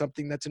not be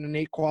something that's an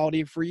innate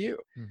quality for you.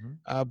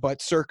 But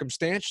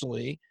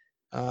circumstantially,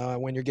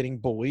 when you're getting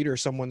bullied, or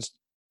someone's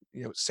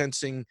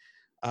sensing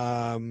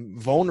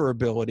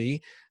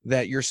vulnerability,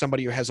 that you're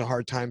somebody who has a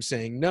hard time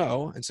saying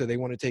no, and so they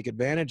want to take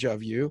advantage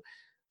of you,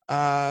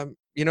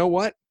 you know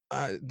what,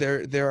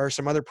 there are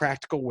some other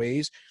practical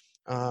ways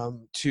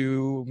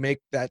to make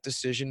that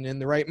decision in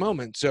the right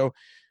moment. So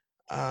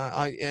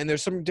and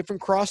there's some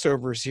different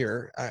crossovers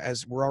here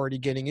as we're already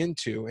getting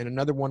into. And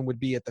another one would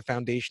be at the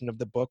foundation of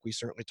the book. We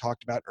certainly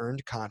talked about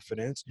earned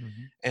confidence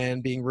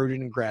and being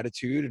rooted in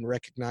gratitude and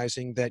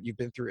recognizing that you've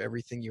been through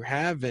everything you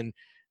have, and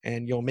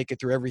you'll make it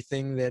through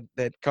everything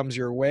that comes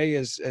your way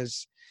as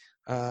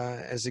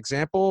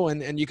example.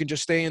 And you can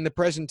just stay in the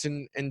present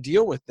and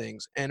deal with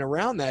things. And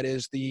around that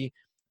is the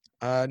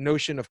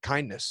notion of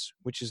kindness,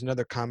 which is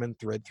another common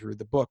thread through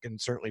the book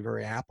and certainly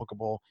very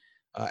applicable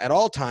at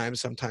all times,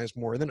 sometimes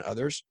more than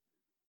others.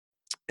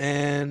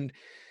 And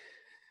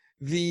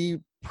the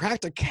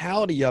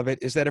practicality of it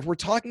is that if we're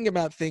talking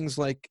about things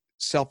like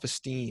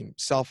self-esteem,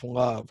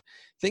 self-love,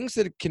 things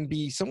that can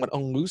be somewhat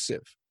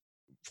elusive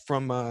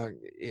from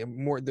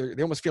more,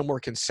 they almost feel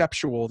more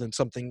conceptual than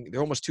something, they're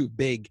almost too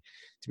big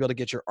to be able to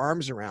get your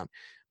arms around.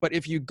 But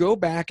if you go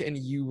back and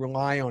you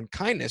rely on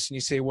kindness and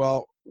you say,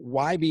 well,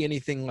 why be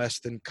anything less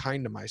than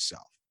kind to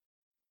myself?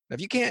 Now,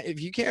 if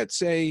you can't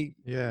say,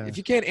 if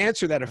you can't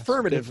answer that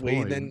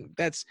affirmatively, then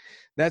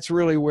that's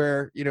really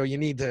where, you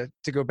need to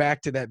go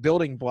back to that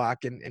building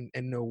block and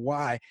know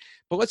why.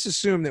 But let's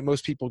assume that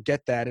most people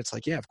get that. It's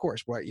like, yeah, of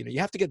course. Well, you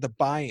have to get the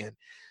buy-in.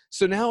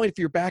 So now if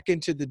you're back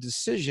into the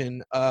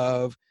decision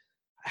of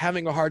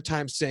having a hard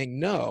time saying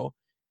no,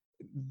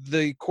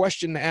 the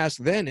question to ask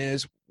then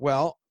is,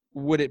 well,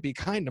 would it be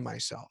kind to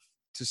myself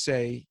to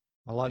say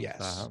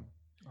yes?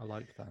 I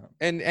like that.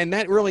 And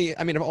that really,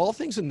 I mean, of all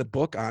things in the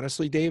book,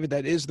 honestly, David,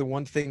 that is the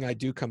one thing I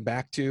do come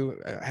back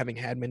to, having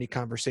had many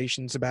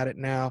conversations about it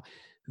now,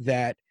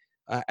 that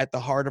at the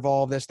heart of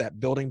all of this,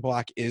 that building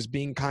block is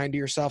being kind to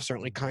yourself,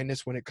 certainly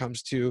kindness when it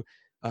comes to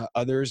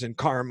others and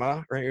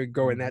karma, right? We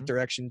go in that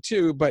direction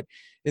too. But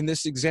in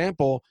this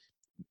example,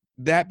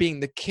 that being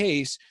the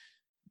case,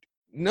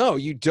 no,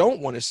 you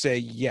don't want to say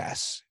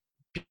yes.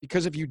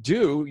 Because if you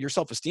do, your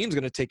self-esteem is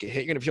going to take a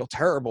hit. You're going to feel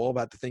terrible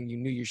about the thing you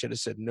knew you should have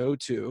said no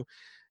to.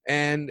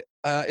 And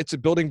it's a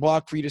building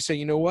block for you to say,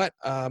 you know what,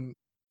 I'm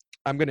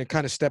going to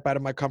kind of step out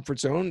of my comfort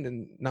zone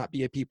and not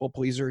be a people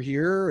pleaser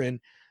here. And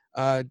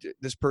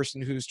this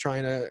person who's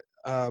trying to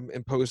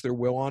impose their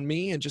will on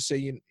me, and just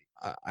say,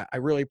 I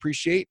really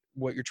appreciate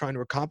what you're trying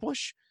to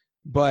accomplish,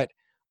 but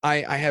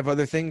I have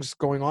other things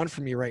going on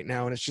for me right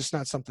now, and it's just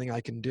not something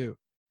I can do.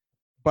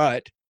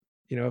 But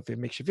if it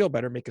makes you feel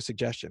better, make a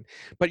suggestion.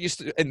 But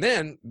and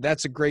then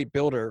that's a great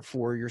builder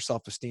for your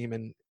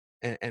self-esteem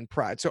and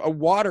pride. So a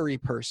watery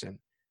person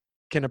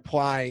can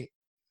apply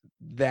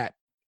that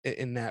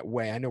in that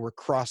way. I know we're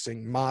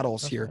crossing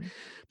models here,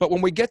 but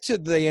when we get to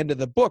the end of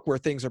the book where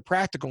things are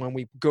practical and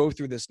we go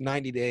through this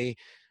 90-day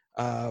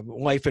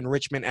life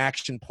enrichment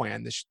action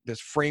plan, this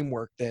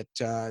framework that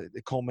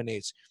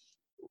culminates,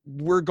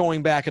 we're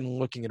going back and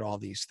looking at all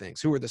these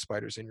things. Who are the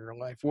spiders in your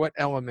life? What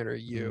element are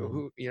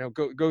you? Who,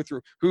 go through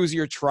who's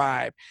your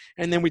tribe.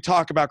 And then we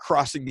talk about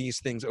crossing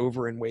these things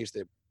over in ways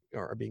that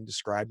are being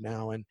described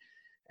now.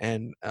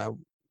 And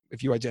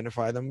if you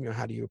identify them,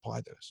 how do you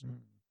apply those?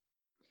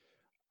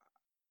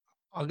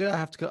 I'm gonna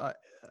have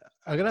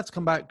to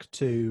come back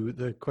to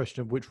the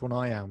question of which one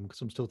I am,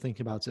 because I'm still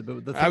thinking about it.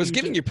 But I was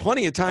giving you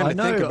plenty of time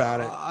to think about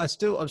it. I'm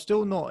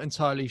still not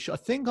entirely sure. I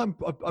think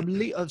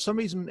for some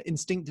reason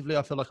instinctively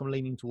I feel like I'm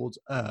leaning towards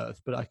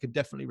Earth, but I can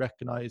definitely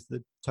recognize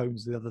the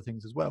tones of the other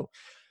things as well.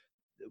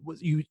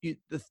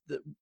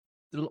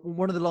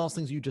 One of the last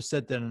things you just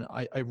said then,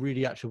 I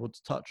really actually want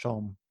to touch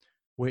on,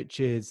 which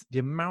is the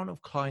amount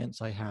of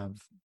clients I have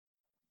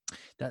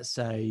that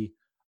say,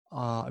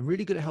 I'm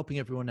really good at helping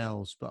everyone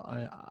else, but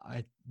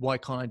why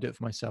can't I do it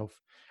for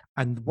myself?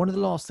 And one of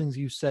the last things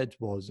you said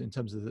was, in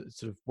terms of the,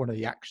 sort of one of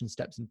the action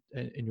steps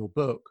in your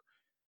book,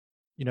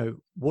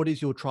 what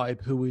is your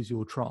tribe? Who is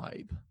your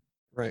tribe?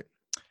 Right.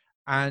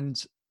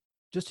 And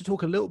just to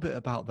talk a little bit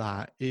about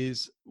that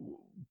is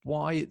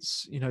why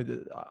it's,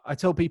 I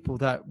tell people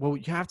that, well,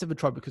 you have to have a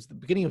tribe because at the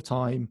beginning of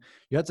time,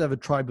 you had to have a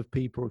tribe of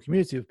people or a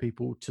community of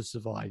people to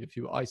survive. If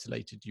you were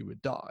isolated, you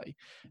would die.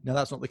 Now,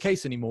 that's not the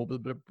case anymore,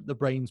 but the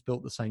brain's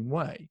built the same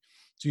way.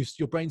 So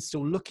your brain's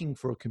still looking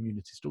for a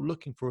community, still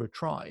looking for a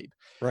tribe.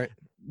 Right.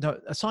 Now,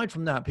 aside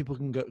from that, people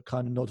can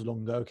kind of nod along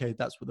and go, okay,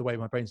 that's the way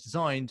my brain's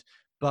designed.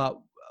 But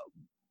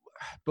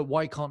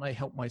why can't I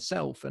help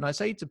myself? And I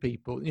say to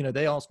people,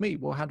 they ask me,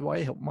 well, how do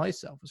I help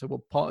myself? I say,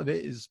 well, part of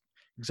it is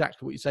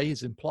exactly what you say,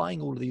 is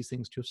implying all of these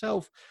things to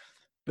yourself,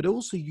 but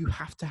also you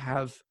have to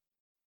have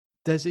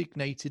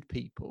designated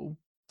people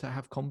to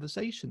have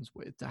conversations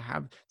with,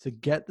 to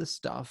get the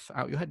stuff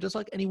out your head, just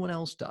like anyone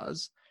else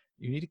does.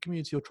 You need a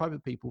community or tribe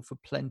of people for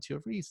plenty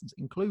of reasons,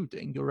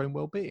 including your own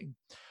well-being.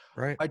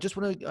 Right. I just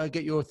want to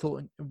get your thought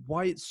on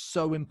why it's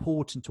so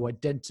important to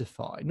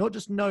identify, not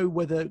just know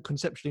whether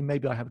conceptually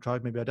maybe I have a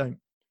tribe, maybe I don't.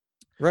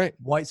 Right.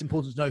 Why it's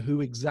important to know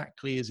who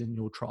exactly is in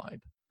your tribe.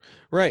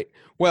 Right.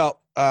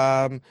 Well,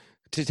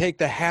 to take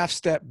the half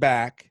step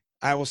back,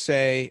 I will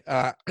say,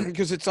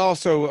 because it's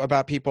also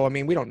about people. I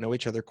mean, we don't know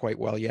each other quite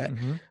well yet,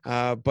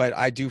 but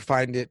I do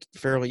find it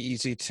fairly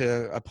easy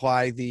to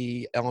apply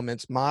the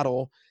elements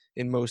model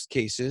in most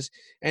cases.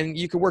 And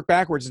you can work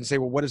backwards and say,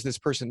 well, what is this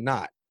person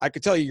not? I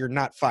could tell you you're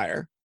not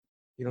fire.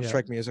 You don't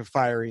strike me as a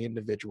fiery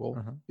individual.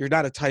 You're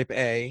not a type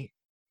A.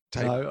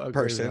 type No, I agree with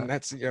person. that.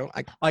 That's, you know,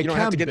 I you don't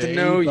have to can get to be,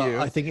 know but you.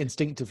 I think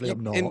instinctively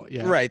I'm not.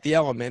 Yeah. Right. The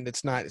element,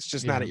 it's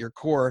just not Yeah. at your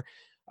core.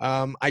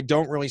 I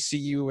don't really see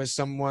you as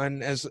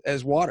someone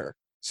as water.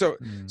 So,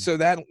 Mm.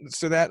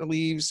 that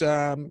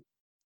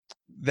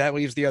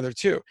leaves, the other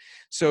two.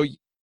 So,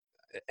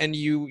 and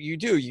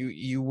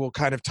you will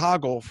kind of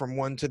toggle from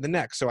one to the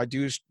next. So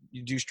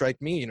you do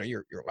strike me, you know,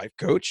 you're a life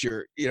coach,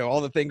 you're, you know,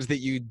 all the things that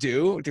you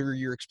do through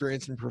your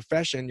experience and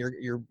profession,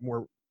 you're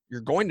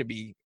going to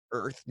be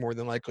earth more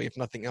than likely, if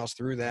nothing else,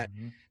 through that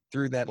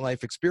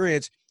life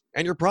experience.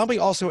 And you're probably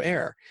also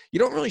air. You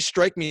don't really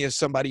strike me as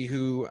somebody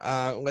who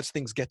lets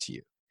things get to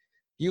you.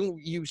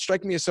 You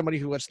strike me as somebody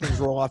who lets things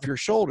roll off your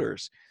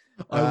shoulders,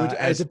 I would.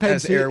 as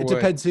air It would.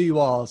 depends who you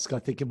ask. I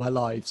think in my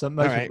life, so All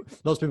most right. people,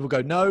 lots of people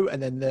go no,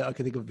 and then I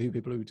can think of a few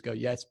people who would go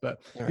yes.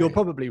 But All you're right.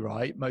 probably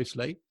right,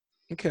 mostly.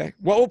 Okay.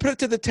 Well, we'll put it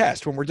to the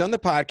test when we're done the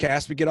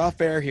podcast. We get off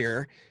air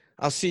here.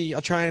 I'll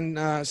try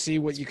and see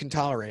what you can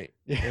tolerate,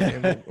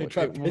 and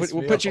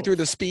we'll put you through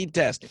the speed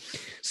test.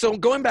 So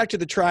going back to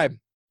the tribe,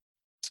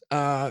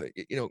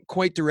 you know,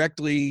 quite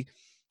directly,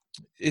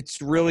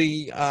 it's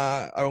really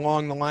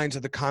along the lines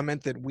of the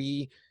comment that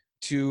we,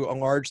 to a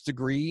large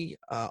degree,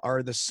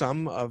 are the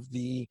sum of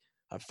the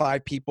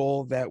 5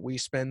 people that we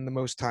spend the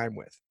most time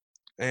with.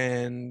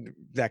 And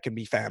that can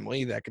be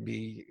family, that can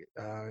be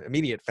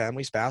immediate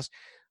family, spouse,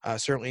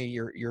 certainly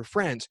your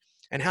friends,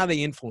 and how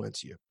they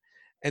influence you.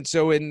 And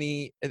so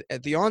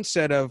at the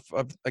onset of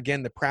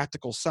again, the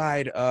practical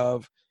side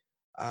of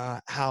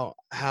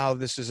how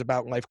this is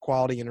about life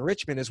quality and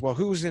enrichment is, well,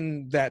 who's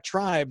in that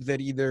tribe that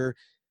either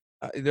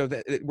you know,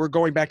 that we're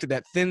going back to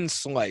that thin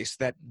slice,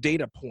 that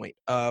data point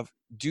of,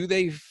 do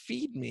they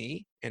feed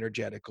me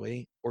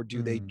energetically or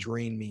do they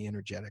drain me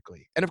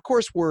energetically? And of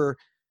course, we're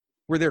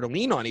there to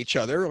lean on each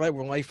other, right?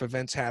 When life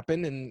events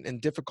happen and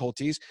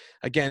difficulties,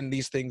 again,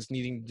 these things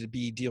needing to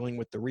be dealing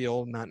with the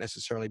real, not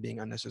necessarily being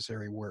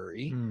unnecessary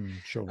worry.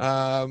 Sure.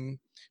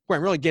 Boy,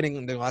 I'm really getting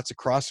into lots of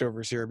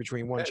crossovers here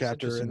between one It's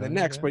chapter and the interesting,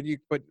 next,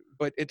 yeah.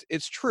 but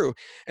it's true.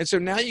 And so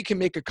now you can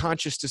make a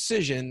conscious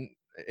decision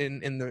in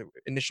the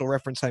initial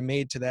reference I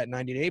made to that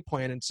 90-day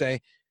plan and say,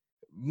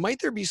 might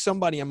there be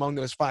somebody among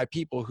those 5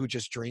 people who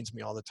just drains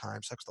me all the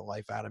time, sucks the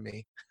life out of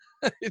me?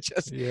 It's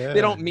just,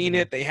 they don't mean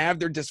it. They have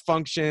their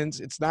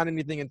dysfunctions. It's not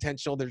anything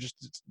intentional. They're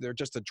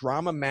just a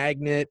drama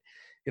magnet,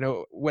 you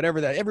know,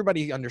 whatever that,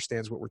 everybody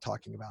understands what we're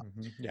talking about.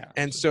 Yeah.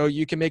 And so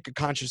you can make a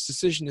conscious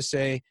decision to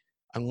say,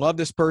 I love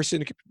this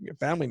person. It could be a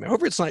family member.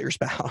 Hope it's not your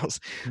spouse.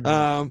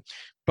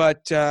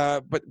 But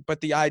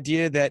the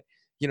idea that,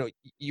 you know,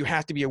 you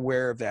have to be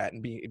aware of that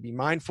and be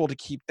mindful to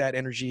keep that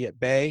energy at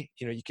bay.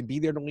 You know, you can be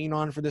there to lean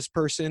on for this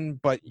person,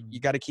 but you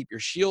got to keep your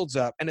shields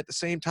up. And at the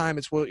same time,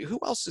 it's, well, who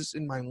else is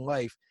in my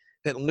life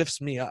that lifts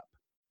me up,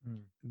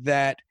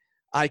 that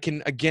I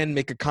can, again,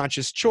 make a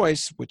conscious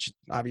choice, which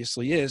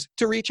obviously is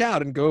to reach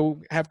out and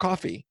go have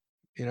coffee,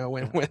 you know,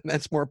 when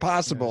that's more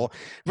possible,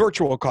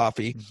 virtual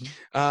coffee,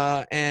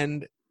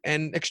 and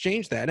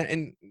exchange that.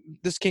 And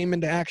this came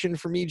into action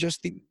for me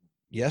just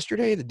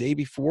yesterday, the day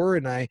before,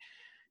 and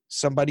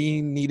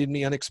somebody needed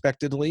me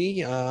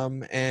unexpectedly,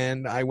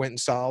 and I went and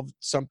solved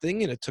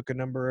something, and it took a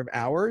number of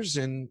hours,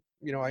 and,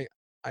 you know,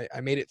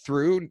 I made it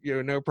through, you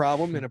know, no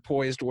problem, in a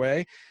poised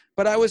way.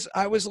 But I was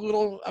a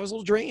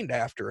little drained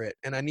after it,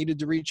 and I needed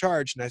to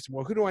recharge. And I said,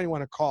 well, who do I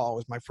want to call? It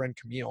was my friend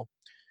Camille.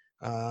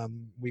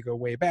 We go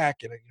way back,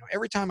 and, you know,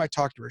 every time I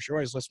talk to her, she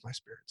always lifts my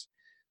spirits.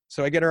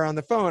 So I get her on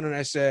the phone, and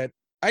I said,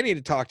 I need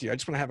to talk to you. I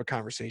just want to have a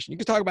conversation. You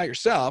can talk about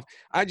yourself.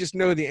 I just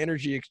know the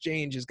energy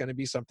exchange is going to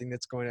be something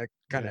that's going to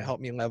kind of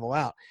help me level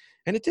out.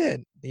 And it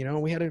did. You know,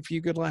 we had a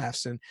few good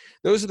laughs. And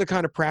those are the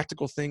kind of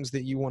practical things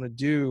that you want to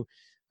do,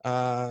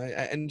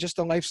 and just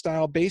a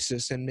lifestyle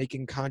basis, and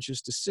making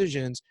conscious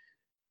decisions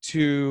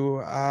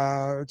to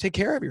take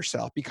care of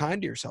yourself. Be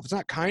kind to yourself. It's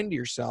not kind to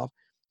yourself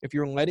if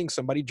you're letting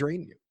somebody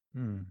drain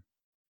you.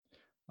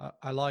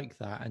 I like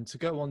that. And to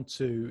go on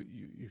to,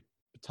 you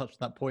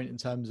touched on that point in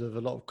terms of a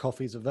lot of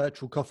coffees are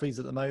virtual coffees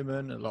at the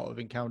moment. A lot of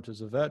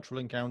encounters are virtual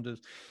encounters.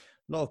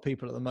 A lot of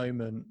people at the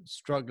moment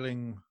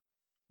struggling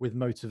with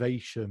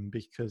motivation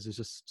because there's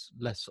just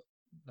less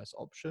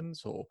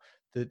options, or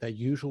their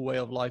usual way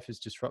of life is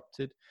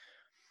disrupted.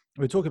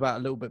 We talk about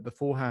a little bit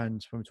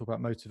beforehand when we talk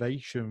about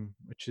motivation,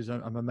 which is,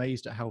 I'm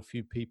amazed at how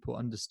few people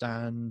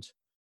understand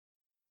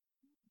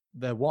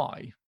their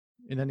why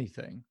in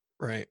anything.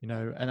 Right. You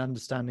know, and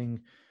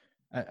understanding,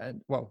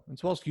 and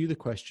to ask you the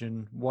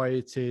question, why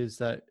it is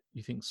that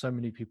you think so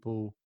many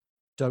people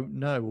don't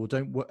know or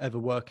don't ever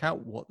work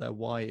out what their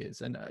why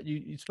is. And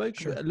you spoke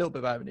a little bit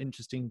about an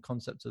interesting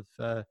concept of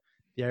the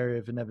area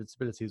of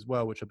inevitability as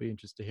well, which I'd be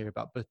interested to hear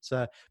about. But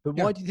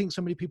why do you think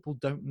so many people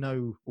don't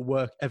know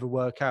or ever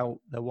work out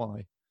their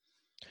why?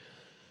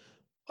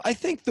 I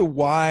think the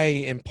why,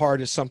 in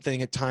part, is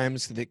something at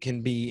times that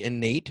can be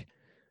innate.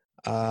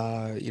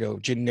 You know,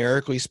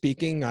 generically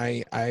speaking,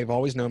 I've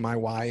always known my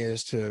why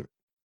is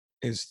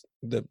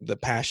the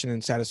passion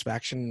and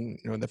satisfaction,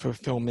 you know, the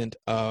fulfillment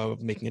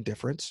of making a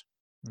difference,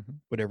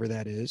 whatever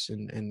that is,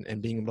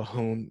 and being able to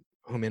home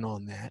in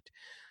on that.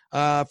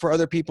 For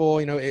other people,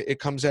 it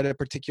comes at a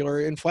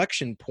particular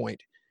inflection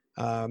point.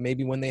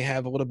 Maybe when they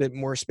have a little bit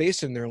more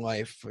space in their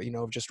life,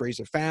 just raised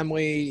a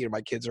family,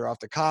 my kids are off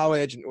to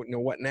college, and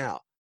what now?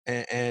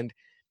 And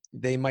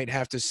they might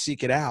have to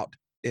seek it out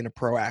in a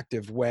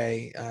proactive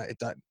way. It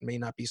may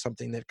not be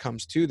something that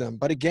comes to them.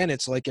 But again,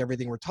 it's like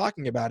everything we're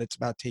talking about. It's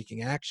about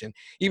taking action.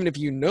 Even if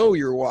you know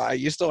your why,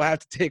 you still have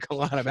to take a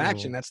lot of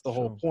action. That's the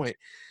whole point.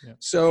 Yeah.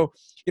 So,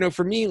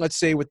 for me, let's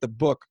say with the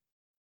book,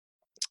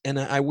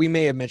 and we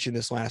may have mentioned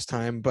this last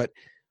time, but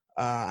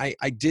I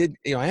did,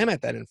 I am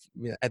at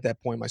that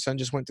point. My son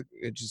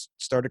just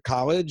started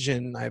college,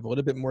 and I have a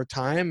little bit more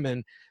time,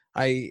 and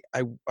I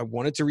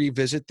wanted to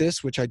revisit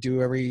this, which I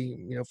do every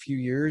few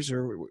years,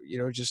 or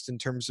just in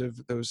terms of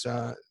those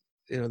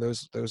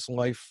those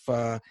life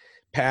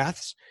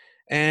paths,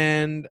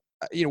 and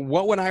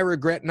what would I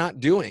regret not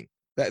doing?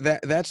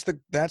 That's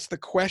the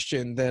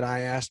question that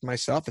I asked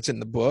myself. It's in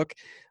the book,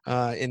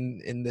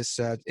 in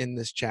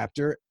this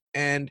chapter,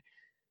 and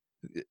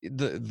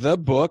the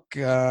book,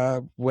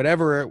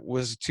 whatever it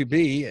was to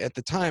be at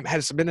the time,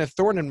 has been a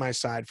thorn in my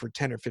side for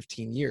 10 or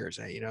 15 years.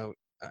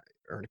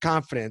 Earn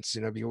confidence,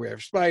 beware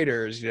of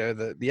spiders,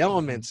 the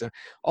elements,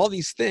 all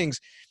these things.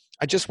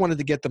 I just wanted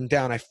to get them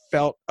down. I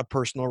felt a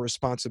personal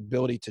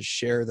responsibility to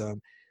share them.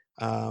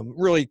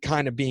 Really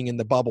kind of being in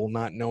the bubble,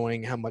 not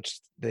knowing how much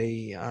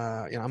they,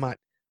 I'm not,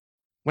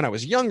 when I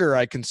was younger,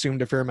 I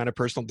consumed a fair amount of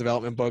personal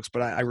development books,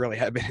 but I really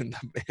have been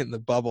in the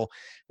bubble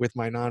with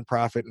my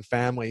nonprofit and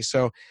family.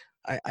 So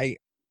I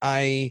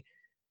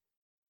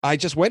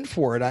just went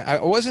for it. I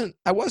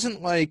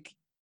wasn't like,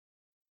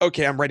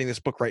 okay, I'm writing this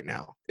book right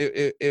now.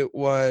 It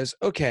was,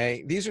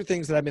 okay, these are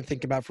things that I've been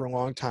thinking about for a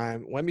long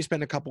time. Let me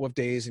spend a couple of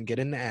days and get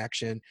into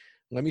action.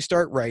 Let me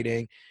start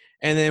writing.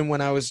 And then when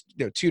I was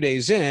 2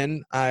 days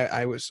in,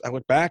 I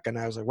looked back and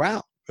I was like,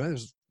 wow,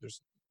 there's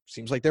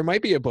seems like there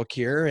might be a book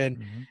here.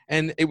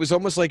 And it was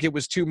almost like it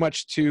was too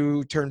much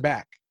to turn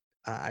back.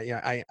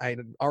 I had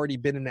already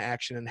been into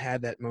action and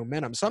had that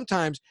momentum.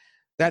 Sometimes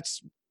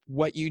that's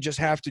what you just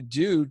have to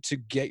do to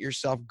get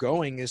yourself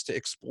going, is to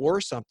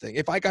explore something.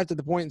 If I got to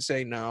the point and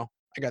say, no,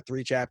 I got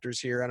 3 chapters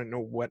here, I don't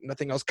know what,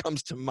 nothing else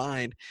comes to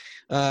mind.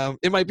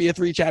 It might be a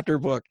 3-chapter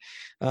book,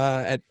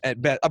 at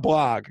best, a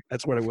blog.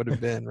 That's what it would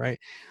have been. Right.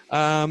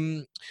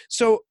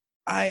 So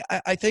I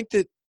think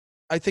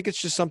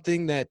it's just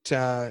something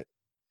that,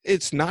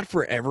 it's not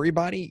for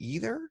everybody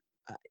either.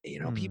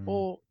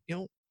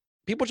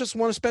 People just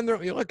want to spend their,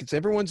 look, it's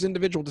everyone's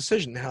individual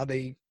decision how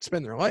they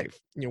spend their life,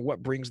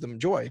 what brings them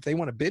joy. If they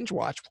want to binge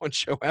watch one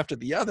show after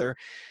the other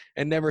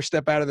and never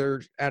step out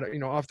of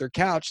off their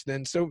couch,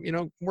 then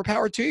more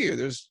power to you.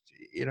 There's,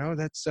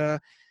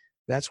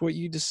 that's what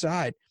you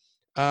decide.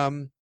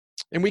 And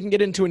we can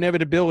get into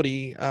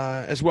inevitability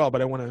as well,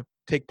 but I want to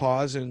take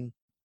pause. And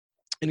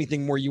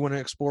anything more you want to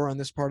explore on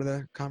this part of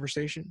the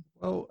conversation?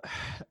 Well,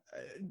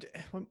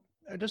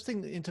 I just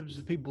think that in terms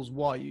of people's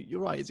why,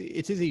 you're right.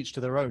 It is each to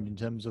their own in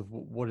terms of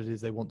what it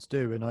is they want to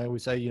do. And I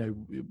always say,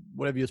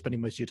 whatever you're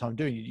spending most of your time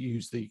doing, you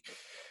use the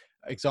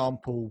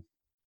example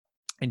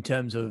in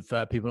terms of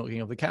people not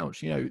getting off the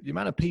couch. The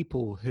amount of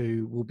people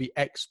who will be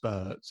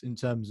experts in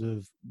terms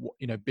of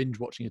binge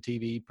watching a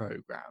TV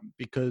program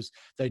because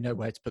they know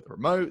where to put the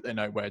remote, they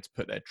know where to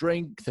put their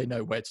drink, they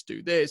know where to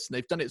do this, and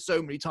they've done it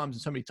so many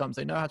times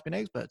they know how to be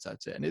an expert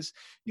at it. And it's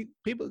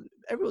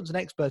everyone's an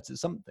expert at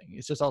something.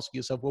 It's just asking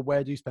yourself, well,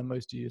 where do you spend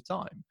most of your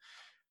time?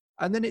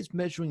 And then it's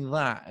measuring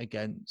that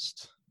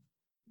against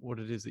what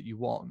it is that you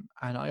want.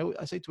 And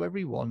I say to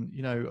everyone,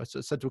 I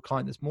said to a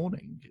client this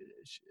morning,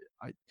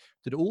 I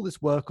did all this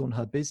work on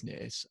her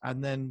business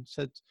and then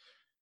said,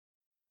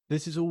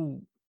 this is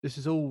all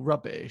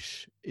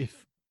rubbish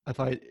if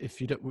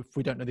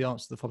we don't know the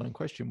answer to the following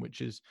question,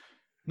 which is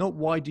not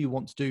why do you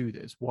want to do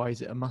this? Why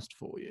is it a must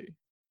for you?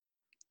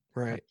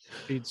 Right.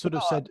 She'd sort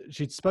of said,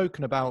 she'd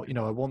spoken about,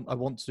 I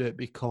want to do it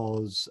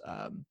because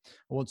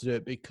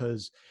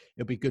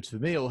it'll be good for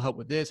me. It'll help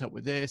with this.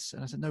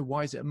 And I said, no,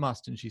 why is it a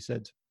must? And she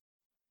said,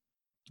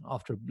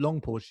 after a long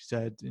pause,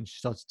 and she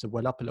started to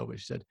well up a little bit.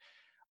 She said,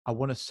 I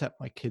want to set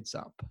my kids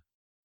up.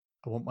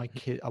 I want my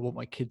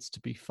kids to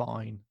be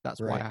fine.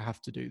 That's right. Why I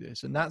have to do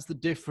this. And that's the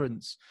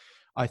difference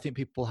I think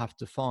people have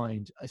to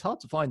find. It's hard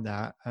to find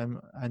that. And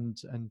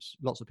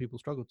lots of people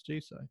struggle to do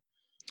so.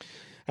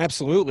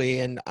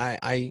 Absolutely. And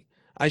I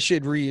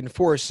should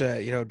reinforce,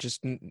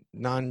 just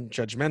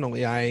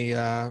non-judgmentally.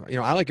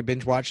 I like a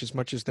binge watch as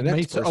much as the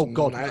next person. Oh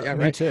God,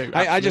 me too.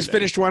 I just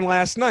finished one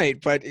last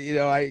night, but what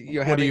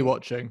are you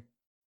watching?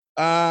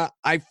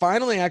 I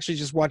finally actually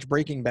just watched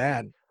Breaking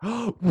Bad.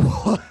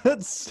 What?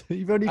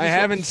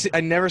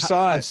 I never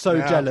saw it. I'm so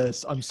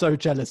jealous. I'm so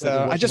jealous.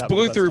 I just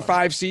blew through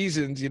 5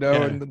 seasons,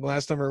 and the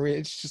last time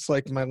it's just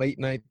like my late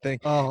night thing.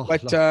 Oh,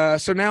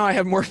 but so now I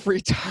have more free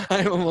time.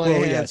 I'm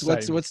like,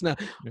 what's now?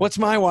 What's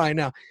my why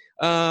now?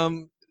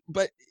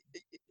 But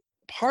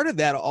part of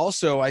that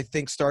also, I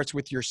think, starts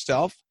with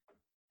yourself.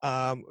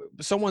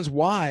 Someone's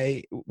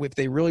why, if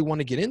they really want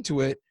to get into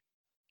it,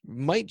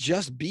 might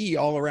just be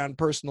all around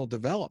personal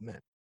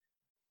development.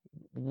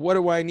 What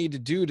do I need to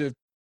do to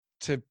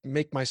to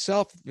make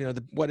myself,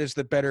 what is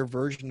the better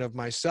version of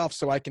myself,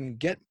 so I can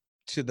get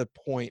to the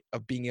point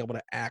of being able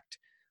to act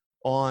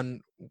on,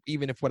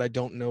 even if what I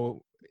don't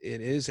know it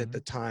is at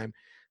the time,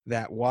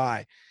 that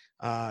why.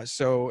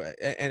 So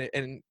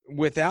and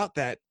without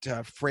that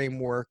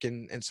framework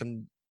and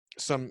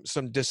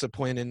some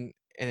discipline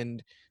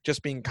and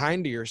just being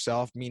kind to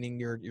yourself, meaning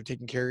you're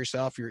taking care of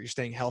yourself, you're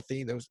staying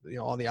healthy, those,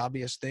 all the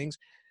obvious things,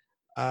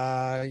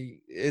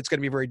 it's going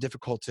to be very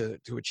difficult to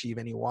achieve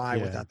any why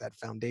without that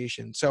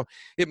foundation. So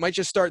it might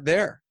just start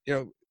there.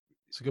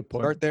 It's a good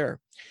point. Start there.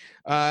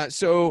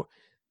 So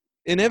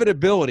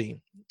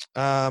inevitability.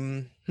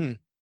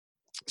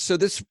 So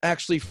this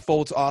actually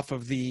folds off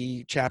of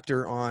the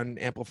chapter on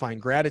amplifying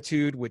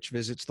gratitude, which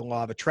visits the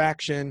law of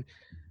attraction,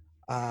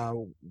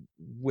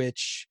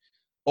 which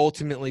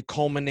ultimately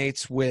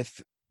culminates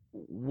with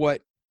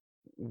what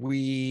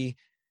we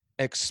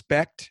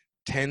expect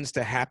tends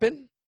to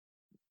happen,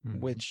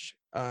 which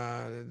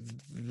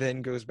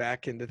then goes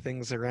back into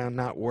things around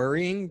not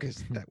worrying,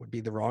 because that would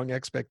be the wrong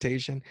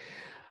expectation.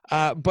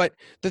 But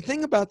the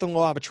thing about the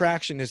law of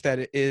attraction is that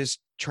it is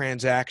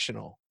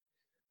transactional.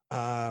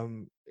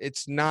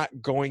 It's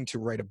not going to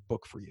write a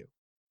book for you.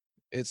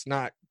 It's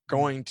not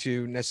going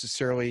to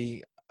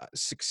necessarily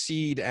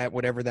succeed at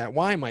whatever that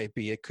why might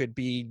be. It could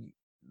be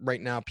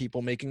right now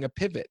people making a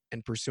pivot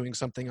and pursuing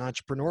something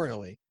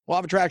entrepreneurially. Law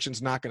of attraction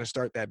is not going to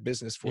start that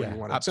business for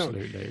you on its own.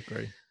 Absolutely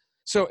agree.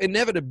 So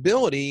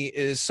inevitability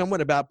is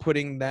somewhat about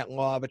putting that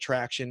law of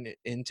attraction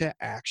into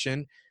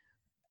action.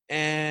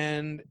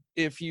 And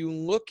if you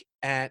look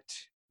at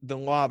the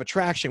law of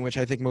attraction, which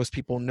I think most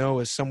people know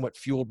is somewhat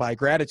fueled by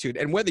gratitude,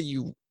 and whether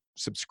you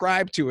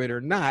subscribe to it or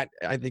not,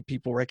 I think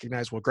people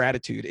recognize, well,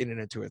 gratitude in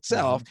and to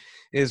itself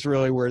is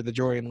really where the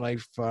joy in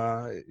life,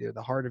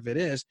 the heart of it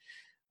is.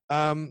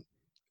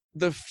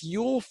 The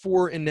fuel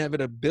for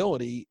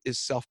inevitability is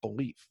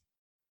self-belief,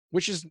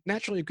 which is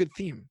naturally a good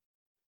theme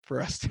for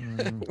us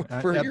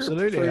for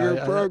your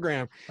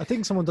program. I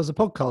think someone does a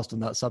podcast on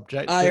that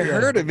subject. I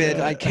heard of it.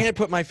 I can't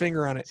put my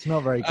finger on it. It's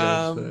not very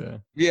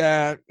good.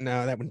 Yeah,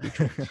 no, that wouldn't be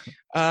true.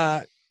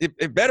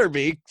 It better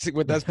be,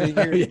 with us being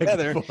here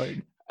together.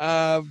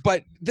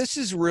 But this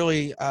is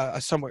really a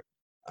somewhat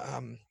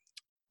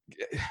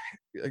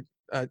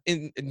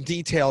in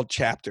detailed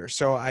chapter.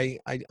 So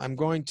I'm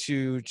going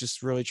to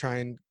just really try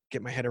and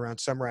get my head around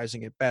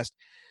summarizing it best.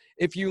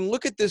 If you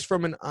look at this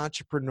from an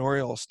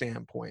entrepreneurial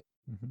standpoint,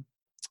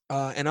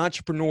 an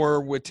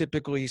entrepreneur would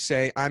typically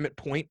say, I'm at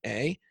point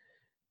A,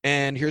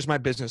 and here's my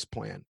business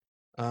plan.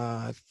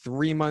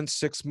 3 months,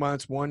 6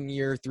 months, 1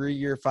 year, 3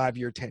 year, 5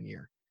 year, 10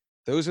 year.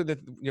 Those are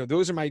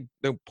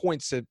the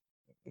points that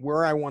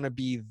where I want to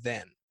be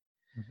then.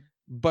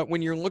 But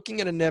when you're looking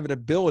at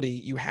inevitability,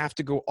 you have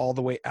to go all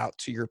the way out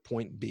to your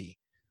point B.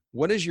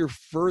 What is your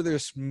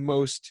furthest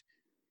most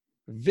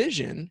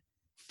vision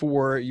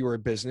for your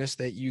business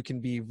that you can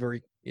be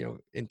very,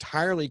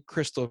 entirely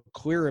crystal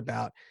clear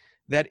about,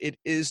 that it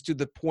is to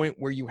the point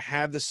where you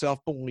have the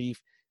self-belief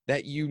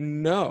that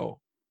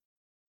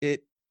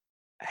it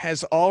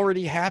has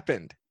already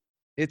happened.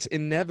 It's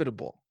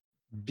inevitable,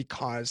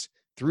 because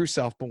through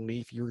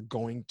self-belief, you're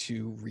going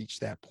to reach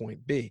that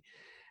point B.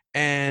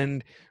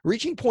 And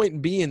reaching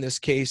point B in this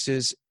case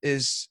is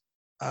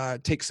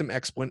takes some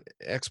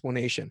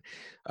explanation.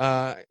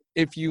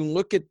 If you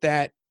look at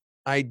that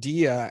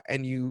idea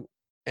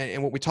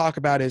and what we talk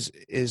about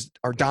is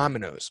our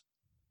dominoes,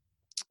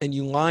 and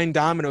you line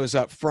dominoes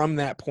up from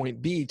that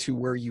point B to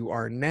where you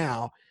are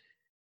now.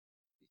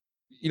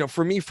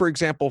 For me, for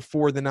example,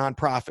 for the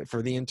nonprofit,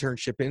 for the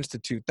Internship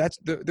Institute,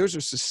 those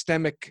are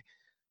systemic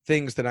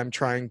things that I'm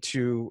trying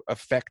to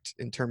affect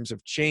in terms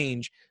of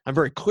change. I'm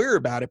very clear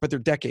about it, but they're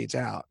decades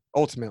out.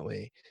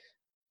 Ultimately,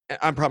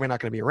 I'm probably not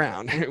going to be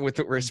around with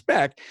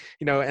respect,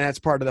 and that's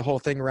part of the whole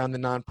thing around the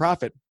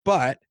nonprofit.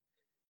 But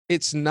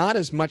it's not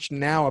as much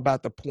now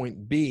about the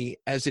point B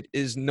as it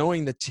is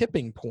knowing the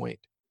tipping point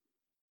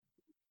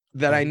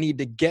that I need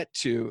to get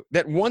to,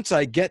 that once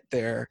I get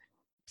there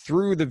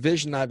through the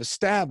vision I've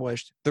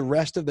established, the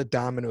rest of the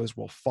dominoes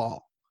will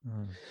fall.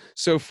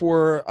 So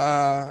for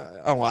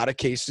a lot of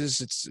cases,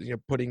 it's,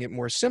 putting it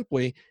more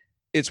simply,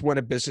 it's when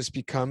a business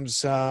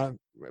becomes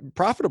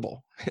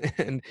profitable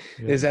and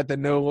is at the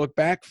no look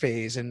back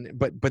phase.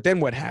 But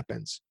then what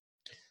happens?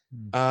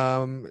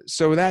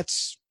 So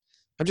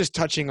I'm just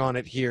touching on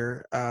it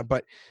here.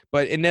 But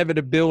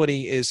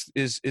inevitability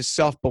is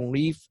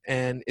self-belief,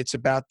 and it's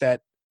about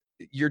that.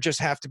 You just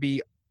have to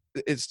be,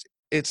 it's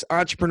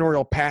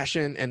entrepreneurial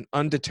passion and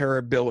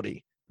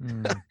undeterrability.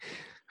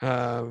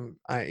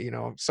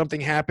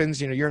 Something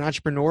happens, you're an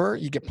entrepreneur,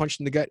 you get punched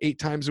in the gut 8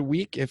 times a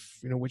week,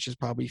 which is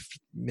probably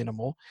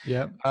minimal.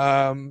 Yeah.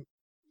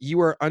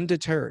 You are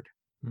undeterred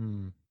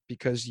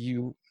because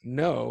you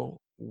know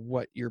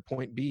what your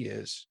point B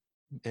is,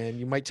 and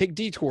you might take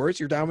detours.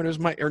 Your dominoes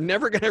are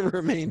never going to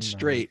remain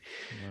straight,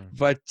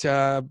 but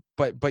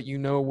you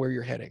know where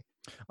you're heading.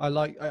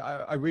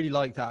 I really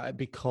like that,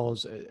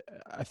 because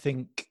I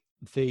think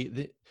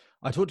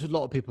I talked to a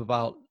lot of people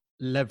about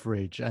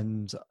leverage,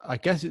 and I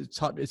guess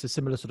it's a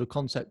similar sort of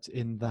concept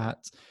in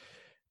that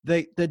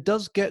there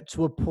does get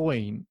to a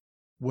point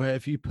where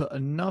if you put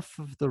enough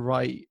of the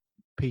right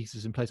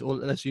pieces in place, or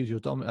let's use your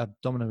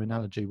domino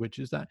analogy, which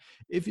is that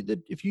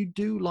if you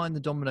do line the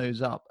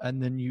dominoes up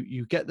and then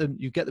you get them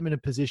in a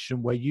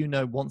position where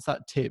once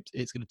that tips,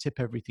 it's going to tip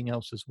everything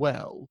else as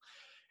well.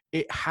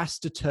 It has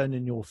to turn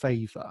in your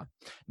favor.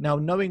 Now,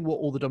 knowing what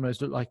all the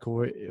dominoes look like,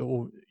 or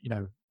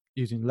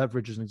using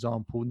leverage as an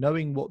example,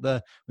 knowing what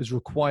was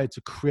required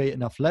to create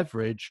enough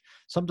leverage,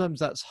 sometimes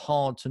that's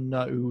hard to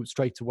know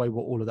straight away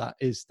what all of that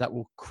is that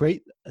will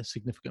create a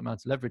significant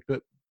amount of leverage.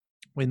 But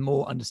with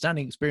more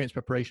understanding, experience,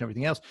 preparation,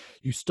 everything else,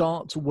 you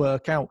start to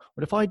work out,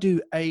 well, if I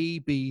do A,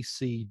 B,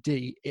 C,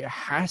 D, it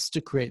has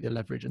to create the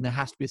leverage, and there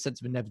has to be a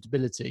sense of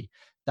inevitability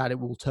that it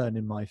will turn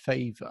in my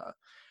favor.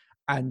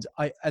 And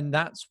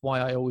that's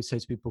why I always say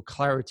to people,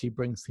 clarity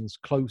brings things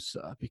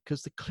closer,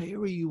 because the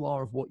clearer you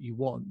are of what you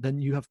want, then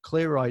you have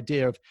clearer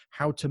idea of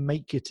how to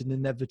make it an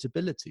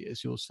inevitability,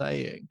 as you're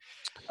saying.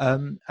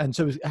 And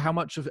so how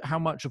much of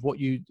what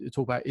you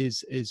talk about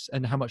is,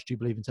 and how much do you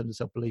believe in terms of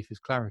self-belief is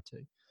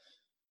clarity?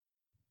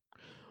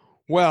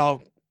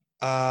 Well,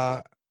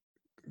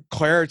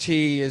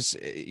 clarity is,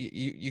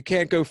 you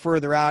can't go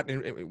further out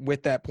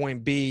with that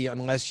point B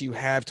unless you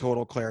have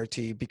total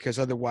clarity, because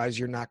otherwise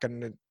you're not going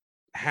to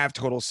have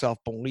total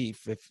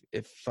self-belief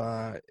if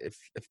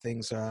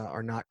things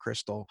are not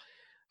crystal.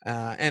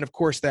 And of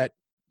course that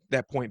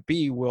point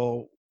B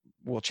will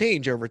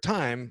change over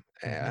time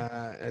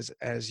as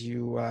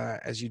you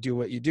do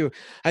what you do.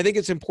 I think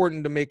it's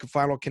important to make a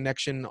final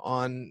connection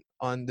on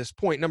this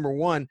point. Number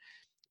one,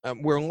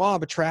 where law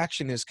of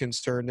attraction is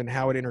concerned and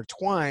how it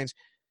intertwines,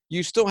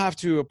 you still have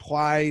to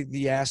apply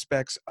the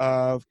aspects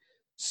of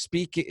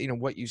speaking,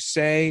 what you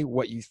say,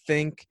 what you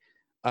think,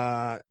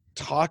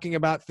 talking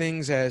about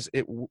things as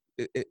it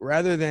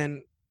rather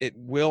than it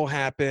will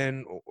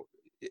happen.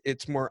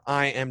 It's more,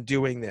 I am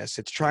doing this.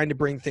 It's trying to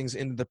bring things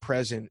into the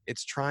present.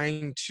 It's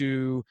trying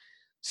to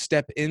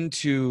step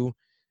into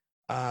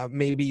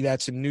maybe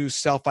that's a new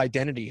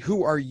self-identity.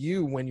 Who are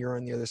you when you're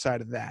on the other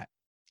side of that?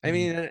 I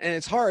mean, and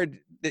it's hard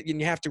that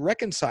you have to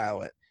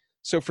reconcile it.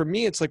 So for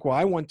me, it's like, well,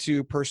 I want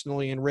to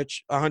personally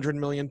enrich 100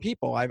 million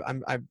people. I've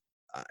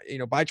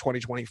by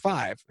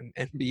 2025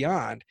 and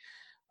beyond.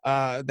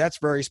 That's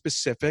very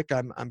specific.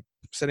 I'm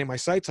setting my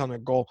sights on a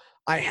goal.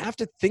 I have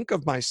to think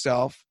of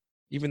myself,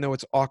 even though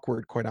it's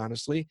awkward, quite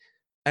honestly,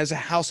 as a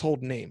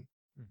household name.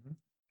 Mm-hmm.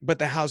 But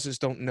the houses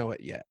don't know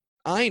it yet.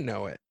 I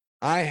know it.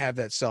 I have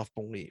that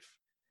self-belief.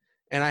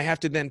 And I have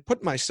to then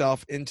put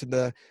myself into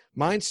the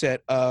mindset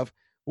of,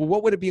 well,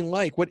 what would it be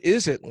like? What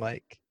is it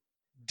like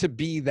to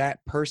be that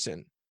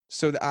person?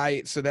 So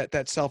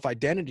that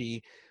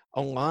self-identity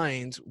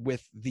aligns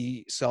with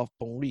the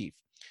self-belief.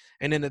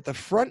 And then at the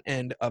front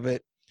end of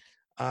it,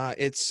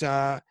 it's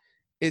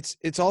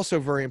also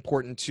very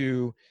important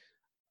to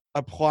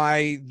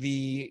apply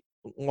the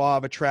law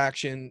of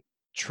attraction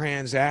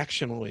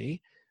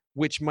transactionally,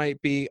 which might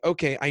be,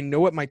 okay, I know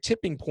what my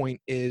tipping point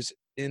is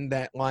in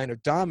that line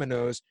of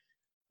dominoes,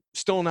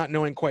 still not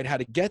knowing quite how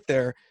to get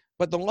there,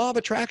 but the law of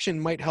attraction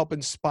might help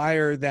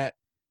inspire that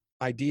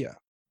idea.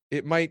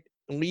 It might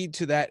lead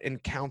to that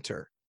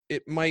encounter.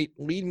 It might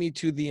lead me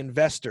to the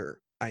investor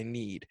I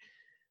need.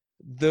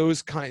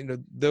 Those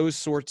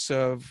sorts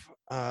of,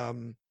 I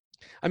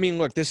mean,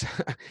 look, this,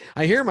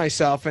 I hear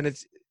myself, and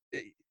it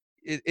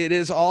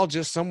is all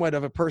just somewhat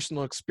of a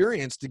personal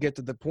experience to get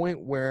to the point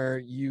where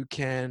you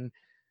can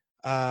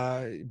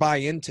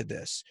buy into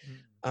this.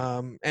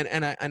 And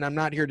I'm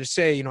not here to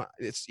say,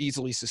 it's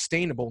easily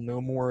sustainable, no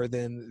more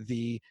than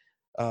the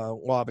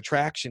law of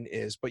attraction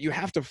is, but you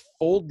have to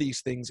fold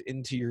these things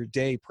into your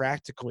day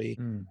practically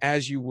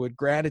as you would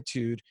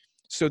gratitude,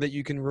 so that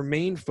you can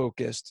remain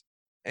focused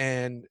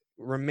and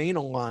remain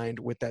aligned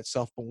with that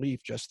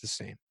self-belief just the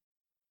same.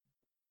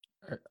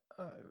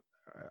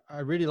 I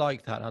really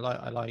like that.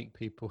 I like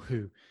people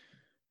who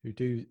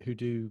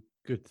do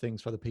good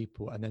things for other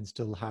people and then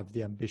still have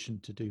the ambition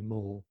to do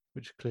more,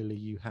 which clearly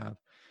you have.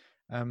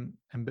 And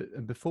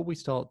before we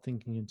start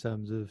thinking in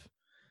terms of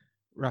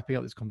wrapping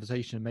up this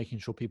conversation and making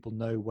sure people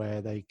know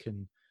where they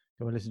can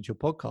go and listen to your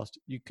podcast,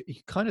 you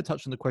kind of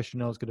touched on the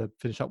question I was going to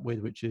finish up with,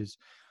 which is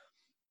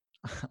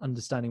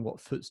understanding what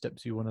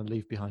footsteps you want to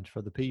leave behind for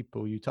other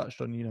people. You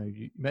touched on,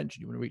 you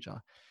mentioned you want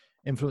to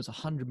influence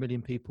 100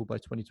 million people by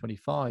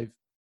 2025.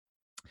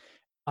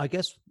 I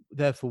guess,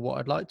 therefore, what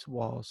I'd like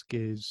to ask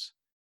is,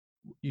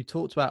 you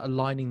talked about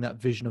aligning that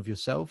vision of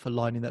yourself,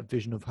 aligning that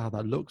vision of how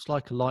that looks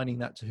like, aligning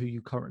that to who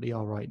you currently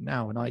are right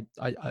now. And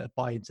I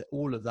buy into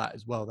all of that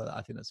as well. That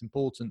I think that's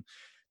important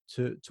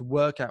to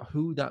work out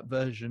who that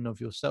version of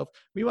yourself,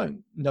 we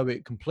won't know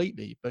it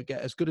completely, but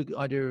get as good an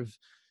idea of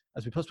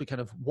as we possibly can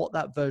of what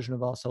that version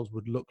of ourselves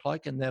would look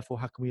like. And therefore,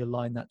 how can we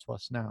align that to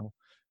us now?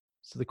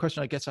 So the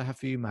question I guess I have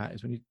for you, Matt,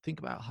 is when you think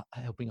about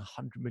helping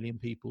 100 million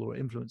people or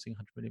influencing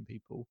 100 million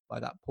people by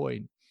that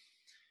point,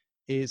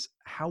 is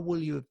how will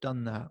you have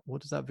done that?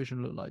 What does that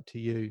vision look like to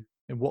you?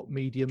 In what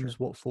mediums,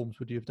 what forms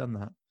would you have done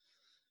that?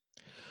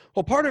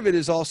 Well, part of it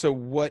is also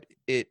what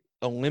it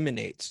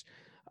eliminates.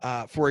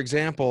 For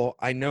example,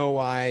 I know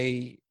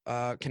I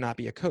cannot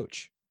be a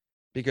coach.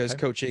 because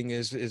Okay. coaching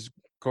is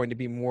going to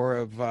be more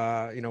of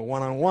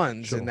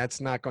one-on-ones, Sure. and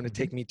that's not going to Mhm.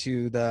 take me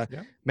to the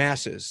Yeah.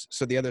 masses.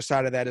 So the other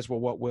side of that is, well,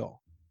 what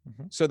will?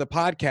 Mhm. So the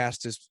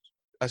podcast is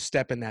a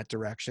step in that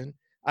direction.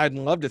 I'd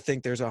love to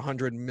think there's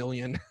 100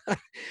 million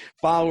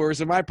followers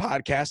of my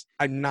podcast.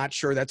 I'm not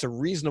sure that's a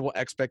reasonable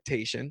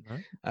expectation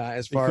Right.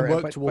 as You can far,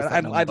 work but towards that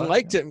I'd number.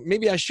 like Yeah. to.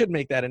 Maybe I should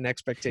make that an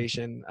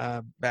expectation.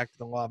 Back to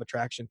the law of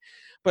attraction,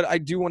 but I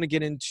do want to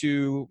get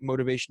into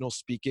motivational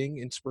speaking,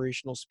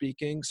 inspirational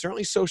speaking.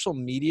 Certainly, social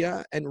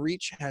media and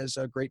reach has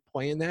a great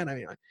play in that. I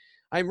mean,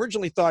 I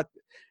originally thought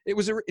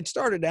it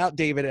started out,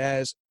 David,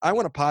 as I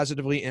want to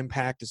positively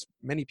impact as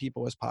many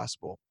people as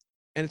possible.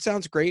 And it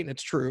sounds great and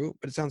it's true,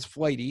 but it sounds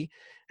flighty.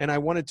 And I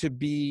wanted to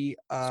be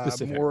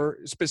Specific. more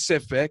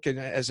specific and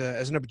as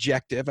an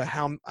objective,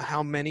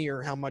 how many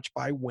or how much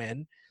by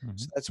when. So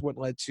Mhm. that's what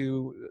led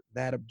to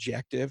that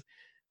objective.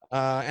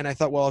 And I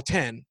thought, well,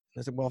 10.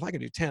 I said, well, if I can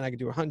do 10, I can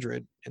do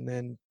 100, and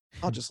then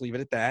I'll just leave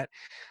it at that.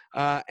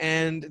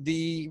 And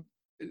the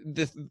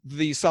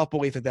self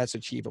belief that that's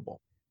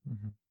achievable.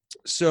 Mhm.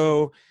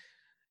 So,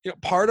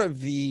 part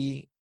of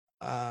the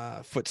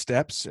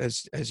footsteps,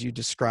 as you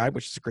described,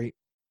 which is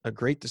a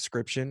great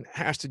description,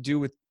 has to do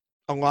with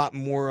a lot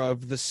more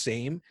of the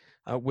same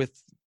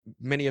with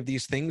many of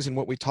these things and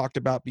what we talked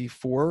about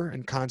before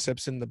and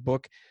concepts in the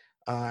book.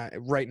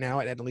 Right now,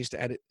 at least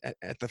at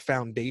the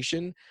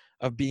foundation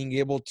of being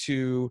able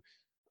to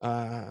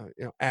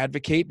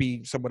advocate,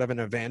 be somewhat of an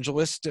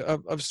evangelist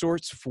of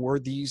sorts for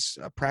these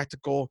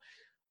practical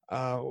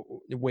uh,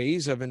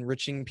 ways of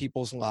enriching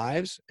people's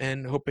lives,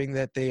 and hoping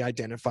that they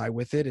identify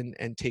with it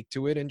and take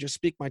to it and just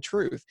speak my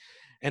truth.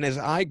 And as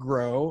I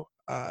grow,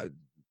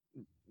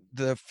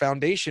 the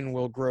foundation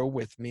will grow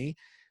with me.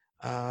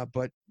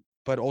 But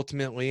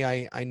ultimately,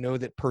 I know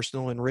that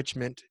personal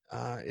enrichment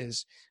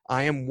is,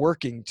 I am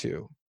working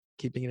to,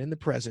 keeping it in the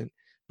present,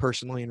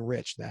 personally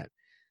enrich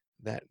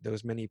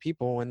those many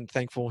people, and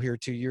thankful here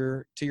to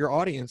your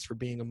audience for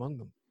being among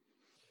them.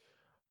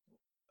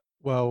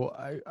 Well,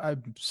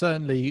 I'm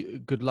certainly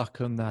good luck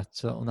on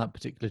that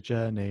particular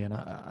journey, and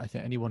I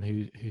think anyone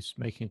who's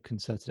making a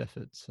concerted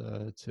effort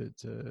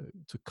to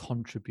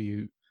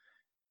contribute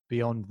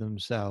beyond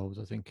themselves,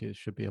 I think it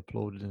should be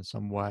applauded in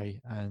some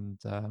way. And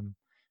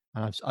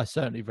I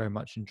certainly very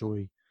much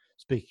enjoy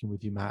speaking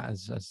with you, Matt,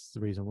 as the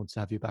reason I want to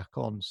have you back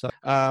on. So,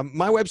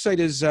 My website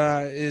is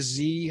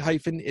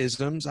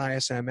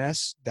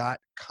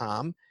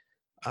z-isms.com.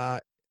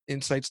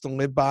 Insights to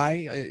Live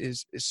By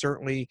is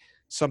certainly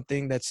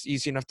something that's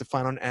easy enough to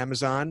find on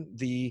Amazon.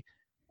 The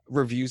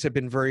reviews have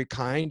been very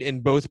kind in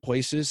both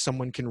places.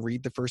 Someone can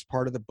read the first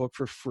part of the book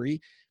for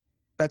free.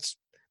 That's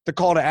the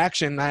call to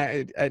action.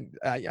 I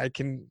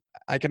can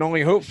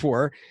only hope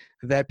for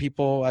that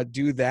people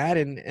do that,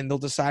 and they'll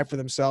decide for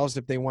themselves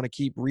if they want to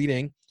keep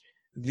reading.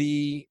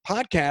 The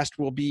podcast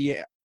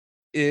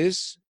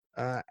is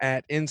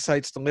at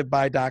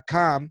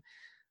insightstoliveby.com,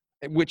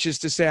 which is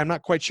to say, I'm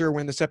not quite sure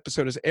when this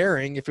episode is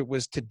airing. If it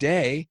was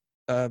today,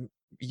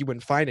 you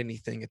wouldn't find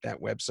anything at that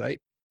website,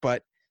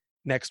 but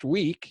next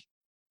week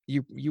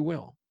you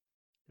will.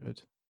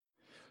 good.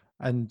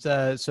 And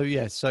so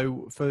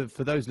for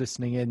those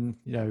listening in,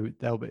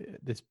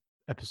 this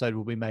episode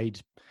will be made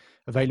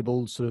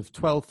available sort of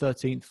 12th,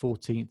 13th,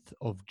 14th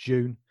of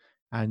June,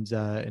 and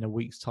in a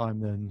week's time,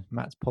 then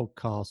Matt's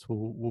podcast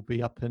will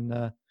be up.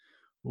 And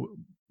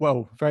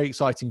well, very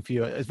exciting for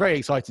you. It's very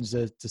exciting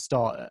to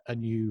start a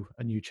new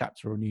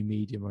chapter or a new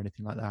medium or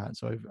anything like that.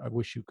 So I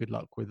wish you good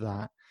luck with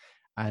that.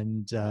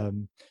 And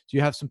do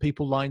you have some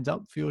people lined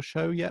up for your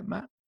show yet,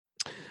 Matt?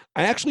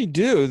 I actually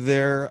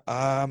do.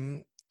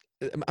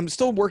 I'm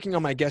still working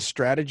on my guest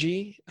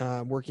strategy,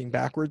 working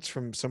backwards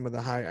from some of the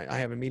I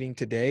have a meeting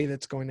today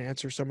that's going to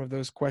answer some of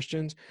those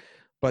questions,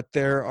 but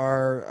there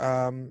are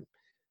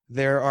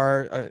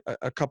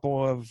a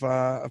couple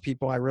of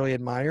people I really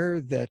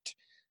admire that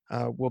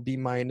will be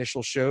my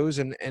initial shows,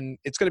 and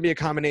it's going to be a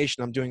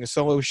combination. I'm doing a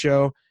solo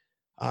show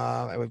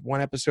with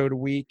one episode a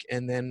week,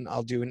 and then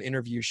I'll do an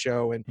interview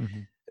show. And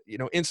Mm-hmm.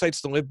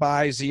 Insights to Live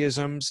By,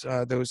 Z-isms,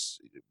 those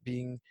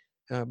being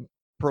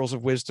pearls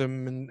of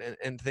wisdom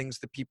and things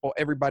that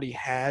everybody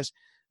has.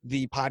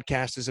 The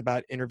podcast is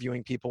about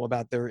interviewing people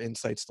about their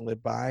insights to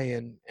live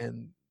by,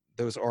 and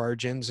those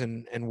origins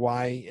and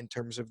why, in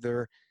terms of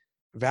their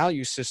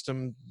value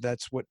system,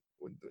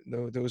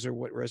 those are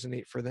what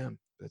resonate for them.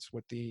 That's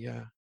what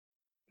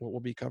what we'll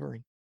be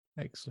covering.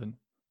 Excellent.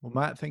 Well,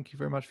 Matt, thank you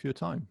very much for your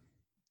time.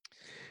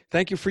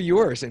 Thank you for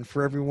yours, and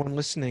for everyone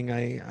listening.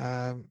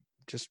 I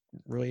just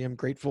really am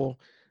grateful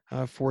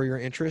for your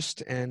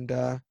interest, and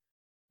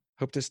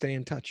hope to stay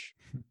in touch.